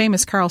there's that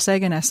famous Carl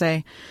Sagan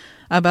essay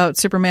about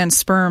Superman's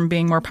sperm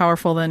being more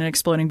powerful than an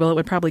exploding bullet,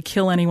 would probably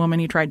kill any woman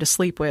he tried to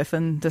sleep with,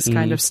 and this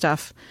kind of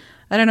stuff.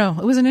 I don't know.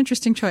 It was an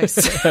interesting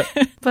choice.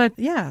 But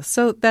yeah,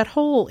 so that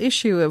whole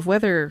issue of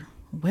whether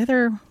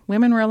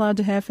women were allowed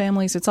to have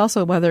families, it's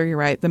also whether, you're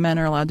right, the men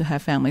are allowed to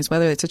have families,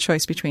 whether it's a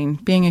choice between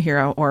being a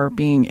hero or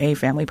being a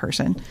family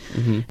person.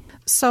 Mm-hmm.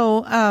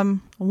 So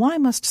why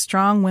must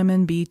strong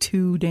women be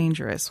too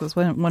dangerous was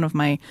one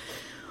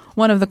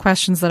of the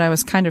questions that I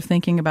was kind of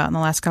thinking about in the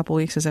last couple of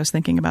weeks as I was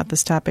thinking about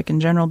this topic in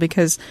general,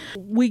 because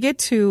we get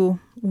to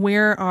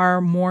where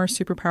are more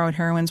superpowered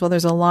heroines? Well,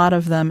 there's a lot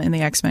of them in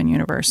the X-Men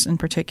universe in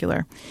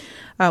particular.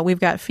 We've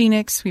got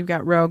Phoenix, we've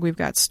got Rogue, we've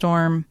got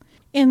Storm.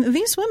 And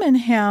these women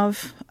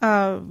have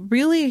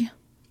really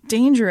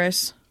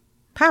dangerous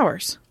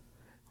powers.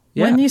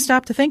 Yeah. When you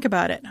stop to think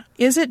about it,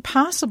 is it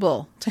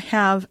possible to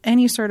have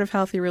any sort of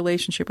healthy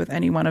relationship with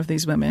any one of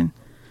these women?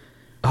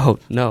 Oh,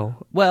 no.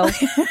 Well,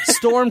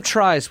 Storm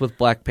tries with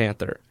Black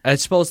Panther. I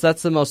suppose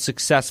that's the most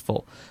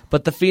successful.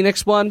 But the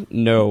Phoenix one,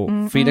 no.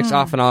 Mm-mm. Phoenix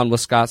off and on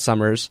with Scott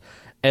Summers,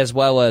 as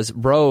well as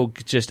Rogue,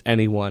 just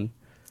anyone.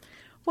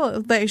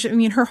 Well,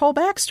 her whole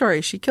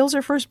backstory, she kills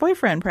her first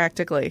boyfriend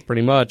practically.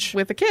 Pretty much.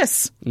 With a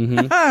kiss.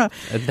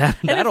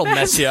 Mm-hmm. That'll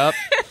mess you up.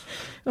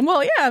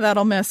 Well, yeah,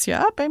 that'll mess you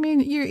up. I mean,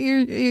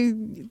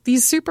 you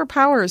these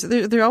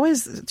superpowers, they're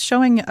always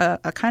showing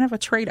a kind of a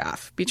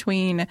trade-off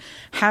between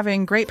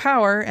having great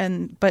power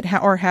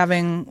or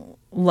having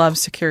love,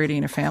 security,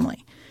 and a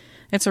family.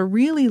 It's a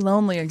really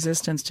lonely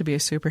existence to be a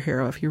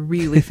superhero if you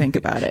really think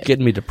about it.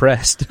 Getting me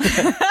depressed.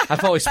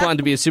 I've always wanted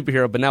to be a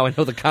superhero, but now I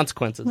know the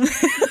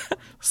consequences.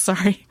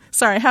 Sorry,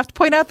 I have to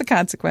point out the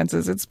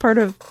consequences. It's part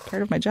of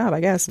my job,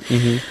 I guess.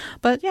 Mm-hmm.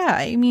 But yeah,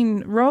 I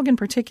mean, Rogue in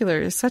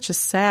particular is such a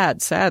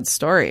sad, sad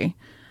story.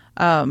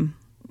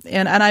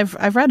 and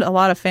I've read a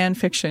lot of fan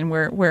fiction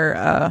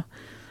where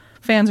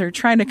fans are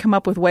trying to come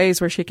up with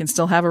ways where she can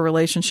still have a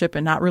relationship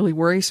and not really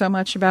worry so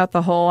much about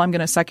the whole "I'm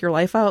going to suck your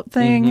life out"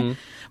 thing,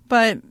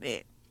 but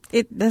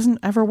it doesn't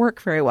ever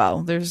work very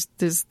well. There's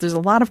a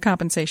lot of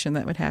compensation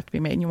that would have to be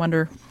made, and you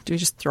wonder, do we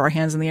just throw our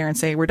hands in the air and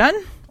say we're done,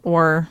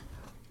 or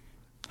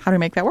how do we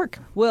make that work?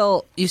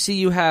 Well, you see,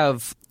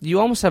 you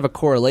almost have a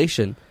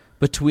correlation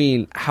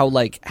between how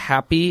like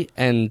happy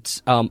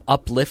and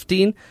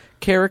uplifting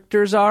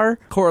characters are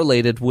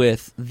correlated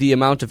with the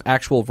amount of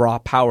actual raw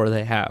power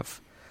they have.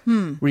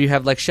 Where you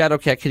have like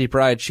Shadowcat Kitty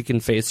Pryde, she can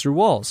phase through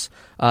walls.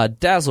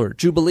 Dazzler,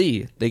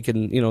 Jubilee, they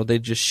can, they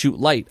just shoot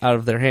light out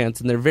of their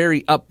hands, and they're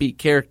very upbeat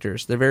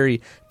characters. They're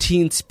very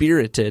teen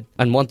spirited,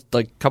 and one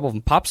like a couple of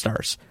them pop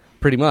stars,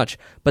 pretty much.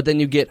 But then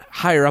you get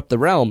higher up the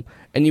realm,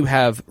 and you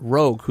have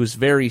Rogue, who's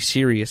very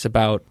serious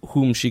about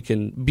whom she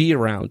can be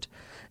around.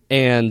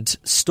 And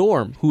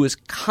Storm, who is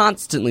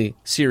constantly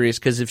serious,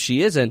 because if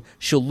she isn't,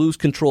 she'll lose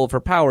control of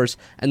her powers.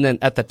 And then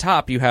at the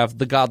top, you have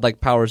the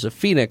godlike powers of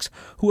Phoenix,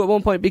 who at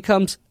one point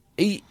becomes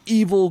a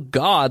evil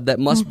god that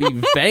must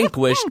be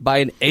vanquished by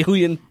an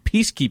alien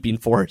peacekeeping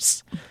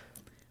force.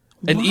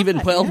 And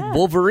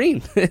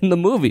Wolverine in the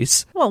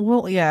movies.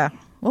 Well, yeah,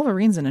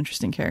 Wolverine's an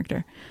interesting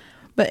character.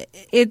 But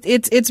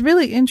it's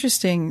really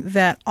interesting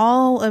that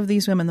all of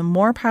these women, the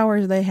more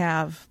powers they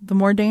have, the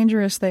more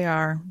dangerous they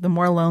are, the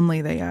more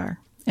lonely they are.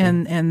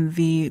 And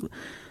the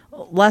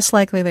less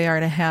likely they are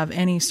to have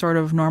any sort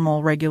of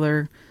normal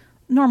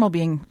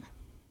being,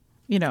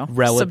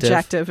 relative.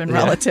 Subjective and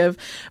relative,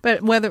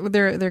 but whether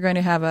they're going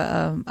to have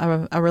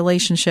a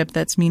relationship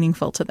that's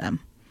meaningful to them,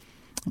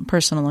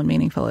 personal and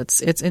meaningful.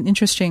 It's an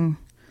interesting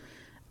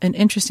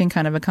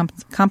kind of a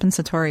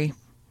compensatory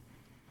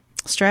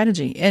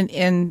strategy,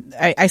 and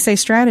I say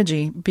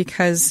strategy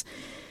because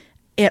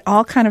it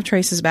all kind of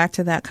traces back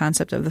to that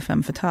concept of the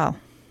femme fatale.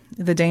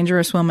 The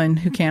dangerous woman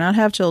who cannot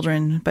have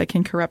children but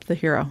can corrupt the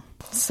hero.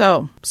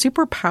 So,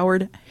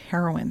 superpowered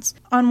heroines.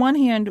 On one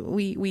hand,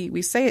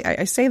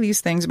 I say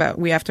these things about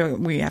we have to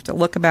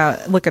look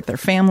at their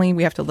family.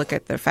 We have to look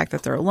at the fact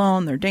that they're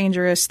alone, they're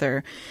dangerous,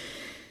 they're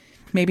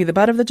maybe the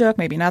butt of the joke,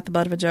 maybe not the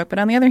butt of a joke. But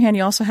on the other hand,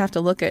 you also have to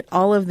look at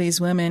all of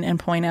these women and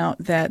point out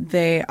that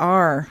they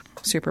are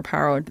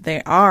superpowered.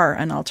 They are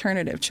an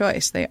alternative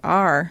choice. They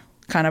are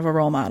kind of a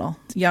role model.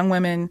 Young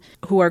women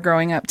who are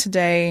growing up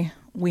today.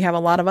 We have a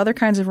lot of other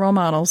kinds of role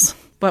models,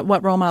 but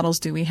what role models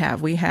do we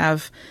have? We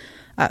have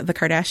the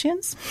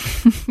Kardashians,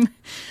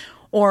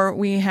 or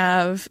we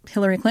have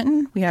Hillary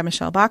Clinton. We have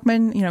Michelle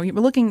Bachmann. We're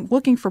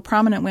looking for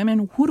prominent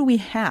women. Who do we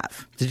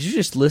have? Did you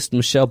just list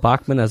Michelle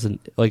Bachmann as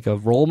a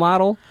role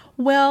model?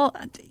 Well,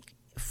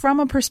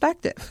 from a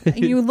perspective,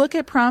 you look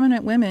at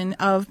prominent women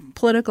of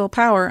political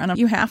power, and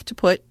you have to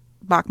put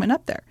Bachmann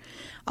up there.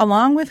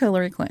 Along with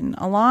Hillary Clinton,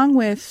 along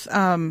with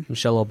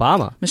Michelle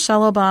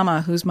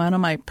Obama, who's one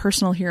of my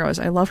personal heroes.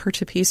 I love her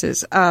to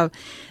pieces.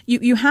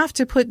 You have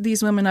to put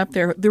these women up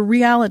there. The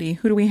reality,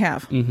 who do we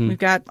have? Mm-hmm. We've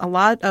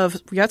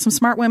got some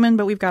smart women,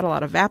 but we've got a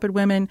lot of vapid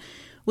women.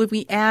 Would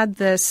we add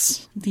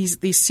these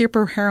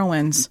super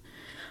heroines,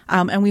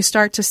 and we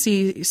start to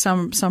see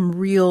some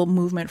real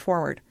movement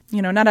forward?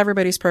 Not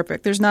everybody's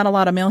perfect. There's not a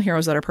lot of male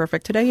heroes that are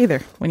perfect today either,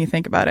 when you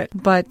think about it.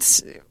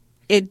 But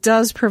it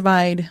does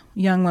provide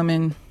young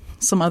women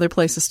some other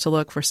places to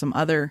look for some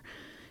other,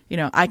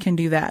 I can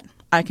do that.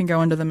 I can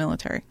go into the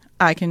military.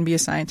 I can be a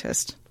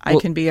scientist. I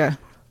can be a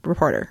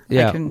reporter.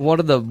 Yeah. One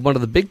of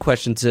the big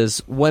questions is,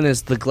 when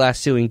is the glass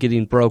ceiling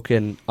getting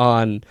broken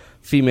on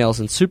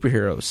females and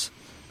superheroes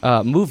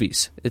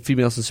movies,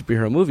 females and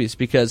superhero movies?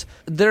 Because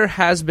there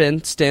has been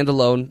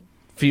standalone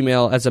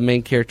female as a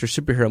main character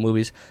superhero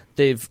movies.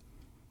 They've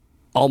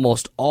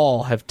almost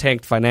all have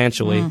tanked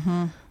financially.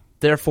 Mm-hmm.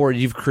 Therefore,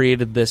 you've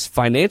created this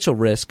financial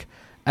risk,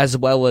 as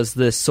well as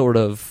this sort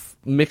of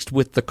mixed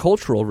with the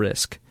cultural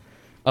risk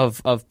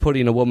of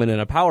putting a woman in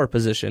a power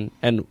position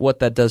and what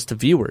that does to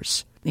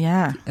viewers.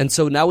 Yeah. And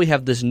so now we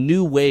have this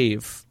new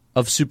wave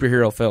of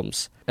superhero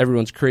films.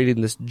 Everyone's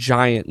creating this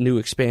giant new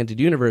expanded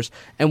universe,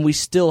 and we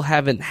still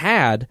haven't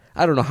had,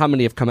 I don't know how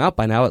many have come out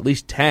by now, at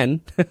least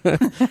 10.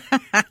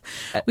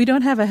 We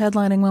don't have a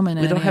headlining woman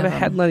in We don't have a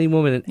headlining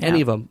woman in any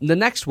of them. The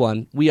next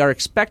one, we are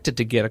expected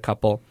to get a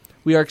couple.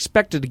 We are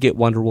expected to get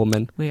Wonder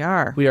Woman. We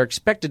are. We are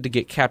expected to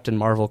get Captain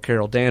Marvel,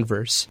 Carol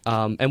Danvers.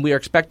 And we are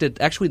expected,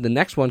 actually the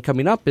next one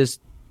coming up is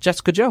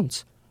Jessica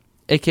Jones,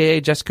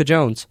 a.k.a. Jessica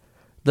Jones,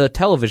 the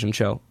television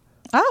show.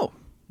 Oh.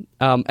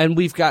 And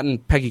we've gotten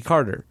Peggy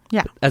Carter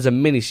as a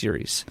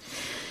miniseries.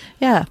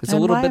 Yeah, it's a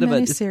little bit of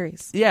a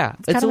series. Yeah,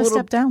 it's kind of a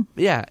step down.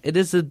 Yeah, it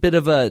is a bit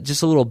of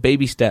just a little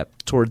baby step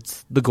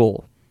towards the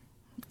goal.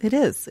 It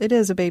is. It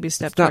is a baby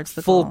step towards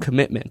the full goal.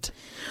 Commitment.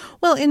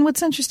 Well, and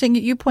what's interesting,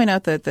 you point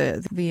out that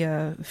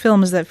the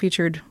films that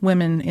featured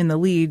women in the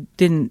lead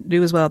didn't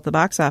do as well at the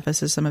box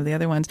office as some of the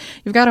other ones.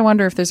 You've got to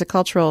wonder if there's a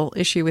cultural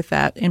issue with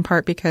that, in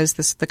part because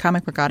the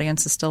comic book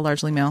audience is still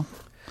largely male.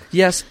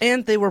 Yes,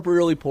 and they were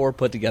really poor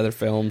put together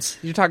films.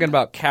 You're talking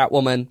about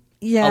Catwoman,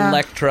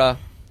 Elektra,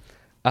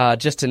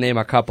 just to name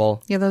a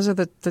couple. Yeah, those are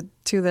the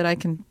two that I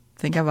can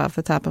think of off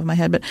the top of my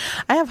head. But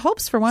I have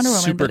hopes for Wonder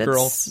Woman.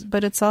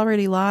 But it's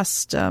already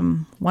lost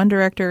one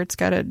director. It's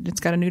got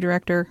a new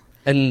director.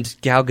 And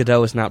Gal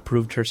Gadot has not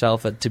proved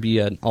herself to be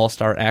an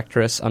all-star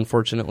actress,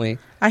 unfortunately.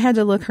 I had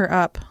to look her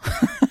up.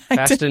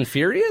 Fast and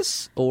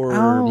Furious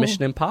or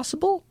Mission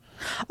Impossible?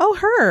 Oh,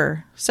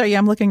 her. So, yeah,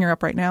 I'm looking her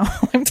up right now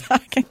while I'm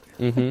talking.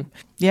 Mm-hmm.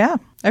 Yeah.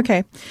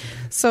 Okay.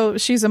 So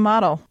she's a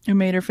model who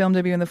made her film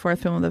debut in the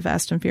fourth film of the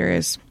Fast and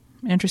Furious.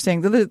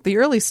 Interesting. The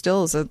early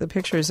stills, the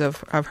pictures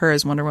of her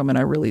as Wonder Woman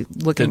are really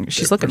looking,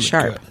 she's looking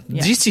sharp.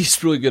 Yeah.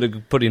 DC's really good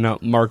at putting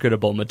out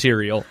marketable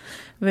material.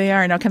 They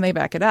are. Now, can they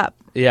back it up?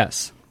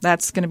 Yes.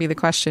 That's going to be the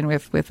question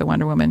with the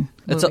Wonder Woman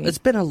movie. It's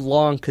been a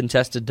long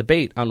contested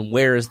debate on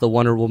where is the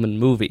Wonder Woman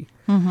movie.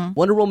 Mm-hmm.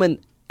 Wonder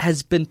Woman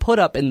has been put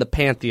up in the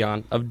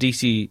pantheon of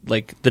DC,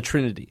 like the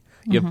Trinity.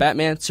 You have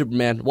Batman,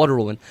 Superman, Wonder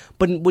Woman.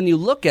 But when you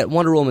look at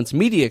Wonder Woman's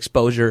media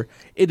exposure,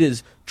 it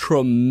is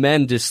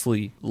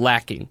tremendously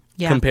lacking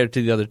compared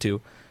to the other two.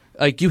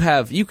 Like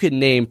you can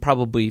name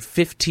probably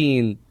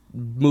 15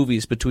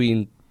 movies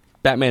between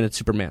Batman and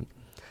Superman.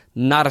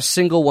 Not a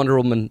single Wonder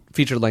Woman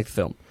feature-length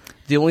film.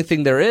 The only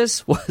thing there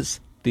was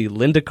the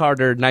Linda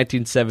Carter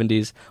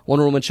 1970s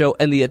Wonder Woman show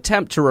and the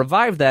attempt to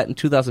revive that in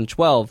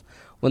 2012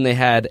 when they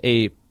had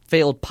a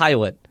failed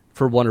pilot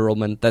for Wonder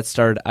Woman that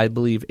starred, I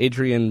believe,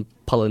 Adrian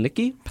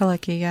Palicki.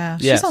 Palicki, yeah.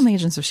 Yes. She's on the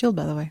Agents of S.H.I.E.L.D.,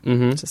 by the way.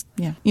 Mm-hmm. Just,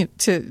 yeah.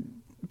 To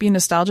be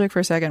nostalgic for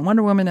a second,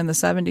 Wonder Woman in the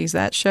 70s,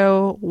 that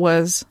show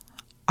was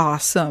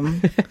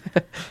awesome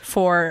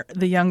for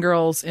the young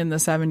girls in the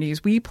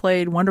 70s. We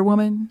played Wonder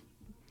Woman.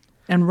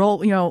 And roll,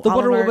 the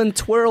Wonder Woman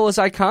twirl is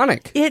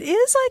iconic. It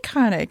is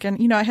iconic.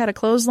 And, I had a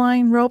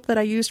clothesline rope that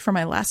I used for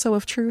my lasso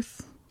of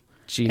truth.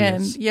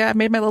 Genius. And, I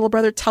made my little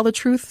brother tell the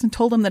truth and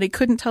told him that he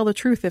couldn't tell the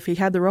truth if he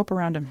had the rope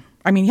around him.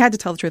 I mean, he had to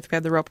tell the truth if he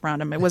had the rope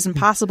around him. It was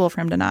impossible for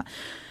him to not.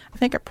 I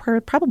think it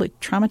probably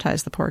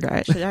traumatized the poor guy.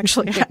 I should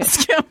actually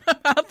ask him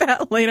about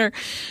that later.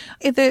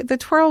 The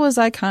twirl was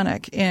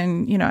iconic.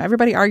 And,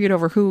 everybody argued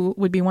over who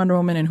would be Wonder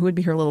Woman and who would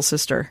be her little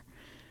sister,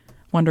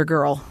 Wonder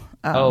Girl.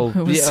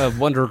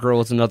 Wonder Girl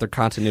was another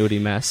continuity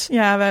mess.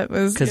 Yeah, that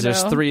was because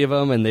there's three of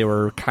them, and they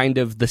were kind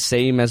of the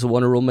same as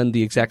Wonder Woman,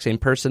 the exact same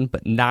person,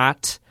 but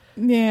not.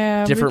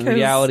 Yeah, different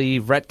reality,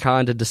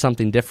 retconned into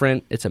something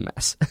different. It's a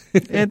mess.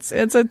 It's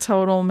a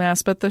total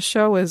mess, but the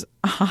show is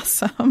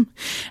awesome,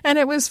 and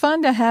it was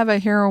fun to have a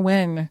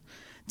heroine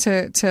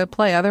to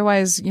play.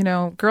 Otherwise,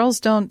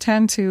 girls don't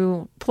tend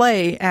to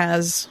play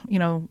as I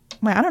don't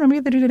know,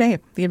 maybe they do today.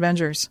 The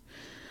Avengers,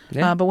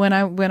 but when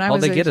I all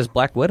was they get is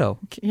Black Widow.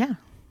 Yeah.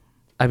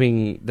 I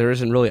mean, there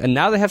isn't really, and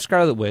now they have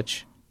Scarlet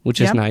Witch,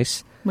 which is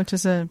nice.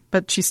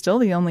 But she's still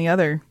the only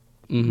other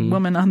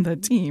woman on the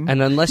team.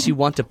 And unless you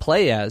want to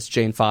play as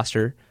Jane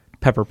Foster,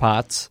 Pepper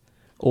Potts,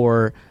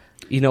 or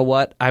you know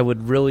what, it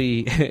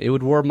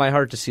would warm my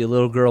heart to see a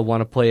little girl want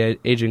to play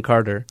Agent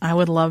Carter. I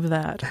would love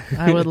that.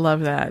 I would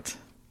love that.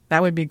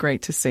 That would be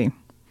great to see.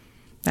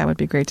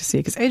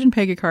 Because Agent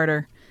Peggy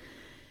Carter.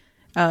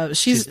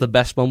 She's the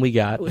best one we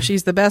got.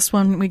 She's the best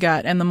one we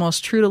got, and the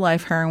most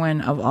true-to-life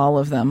heroine of all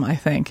of them, I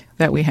think,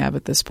 that we have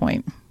at this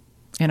point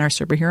in our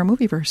superhero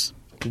movieverse.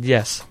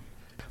 Yes.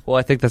 Well,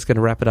 I think that's going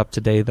to wrap it up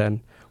today,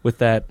 then, with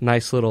that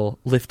nice little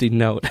lifting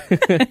note.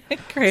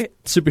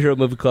 Great. Superhero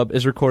Movie Club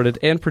is recorded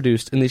and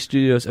produced in the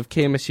studios of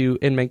KMSU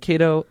in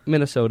Mankato,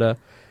 Minnesota.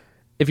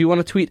 If you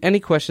want to tweet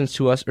any questions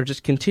to us or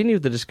just continue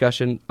the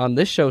discussion on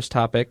this show's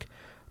topic,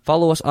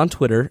 follow us on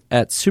Twitter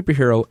at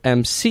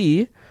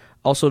SuperheroMC.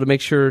 Also, to make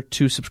sure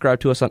to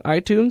subscribe to us on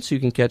iTunes so you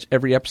can catch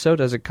every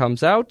episode as it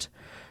comes out.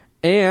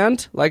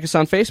 And like us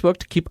on Facebook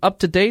to keep up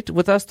to date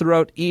with us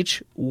throughout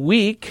each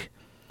week.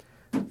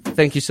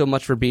 Thank you so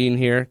much for being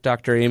here,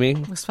 Dr. Amy.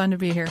 It was fun to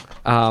be here.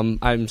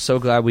 I'm so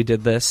glad we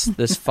did this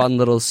fun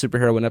little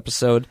superheroine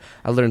episode.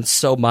 I learned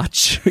so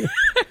much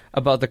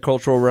about the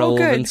cultural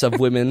relevance of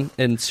women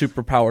in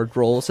superpowered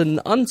roles and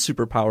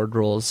unsuperpowered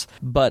roles.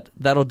 But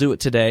that'll do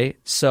it today.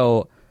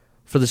 So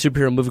for the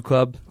Superhero Movie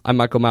Club, I'm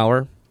Michael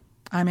Maurer.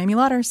 I'm Amy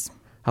Lauders.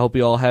 I hope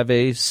you all have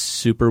a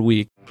super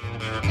week.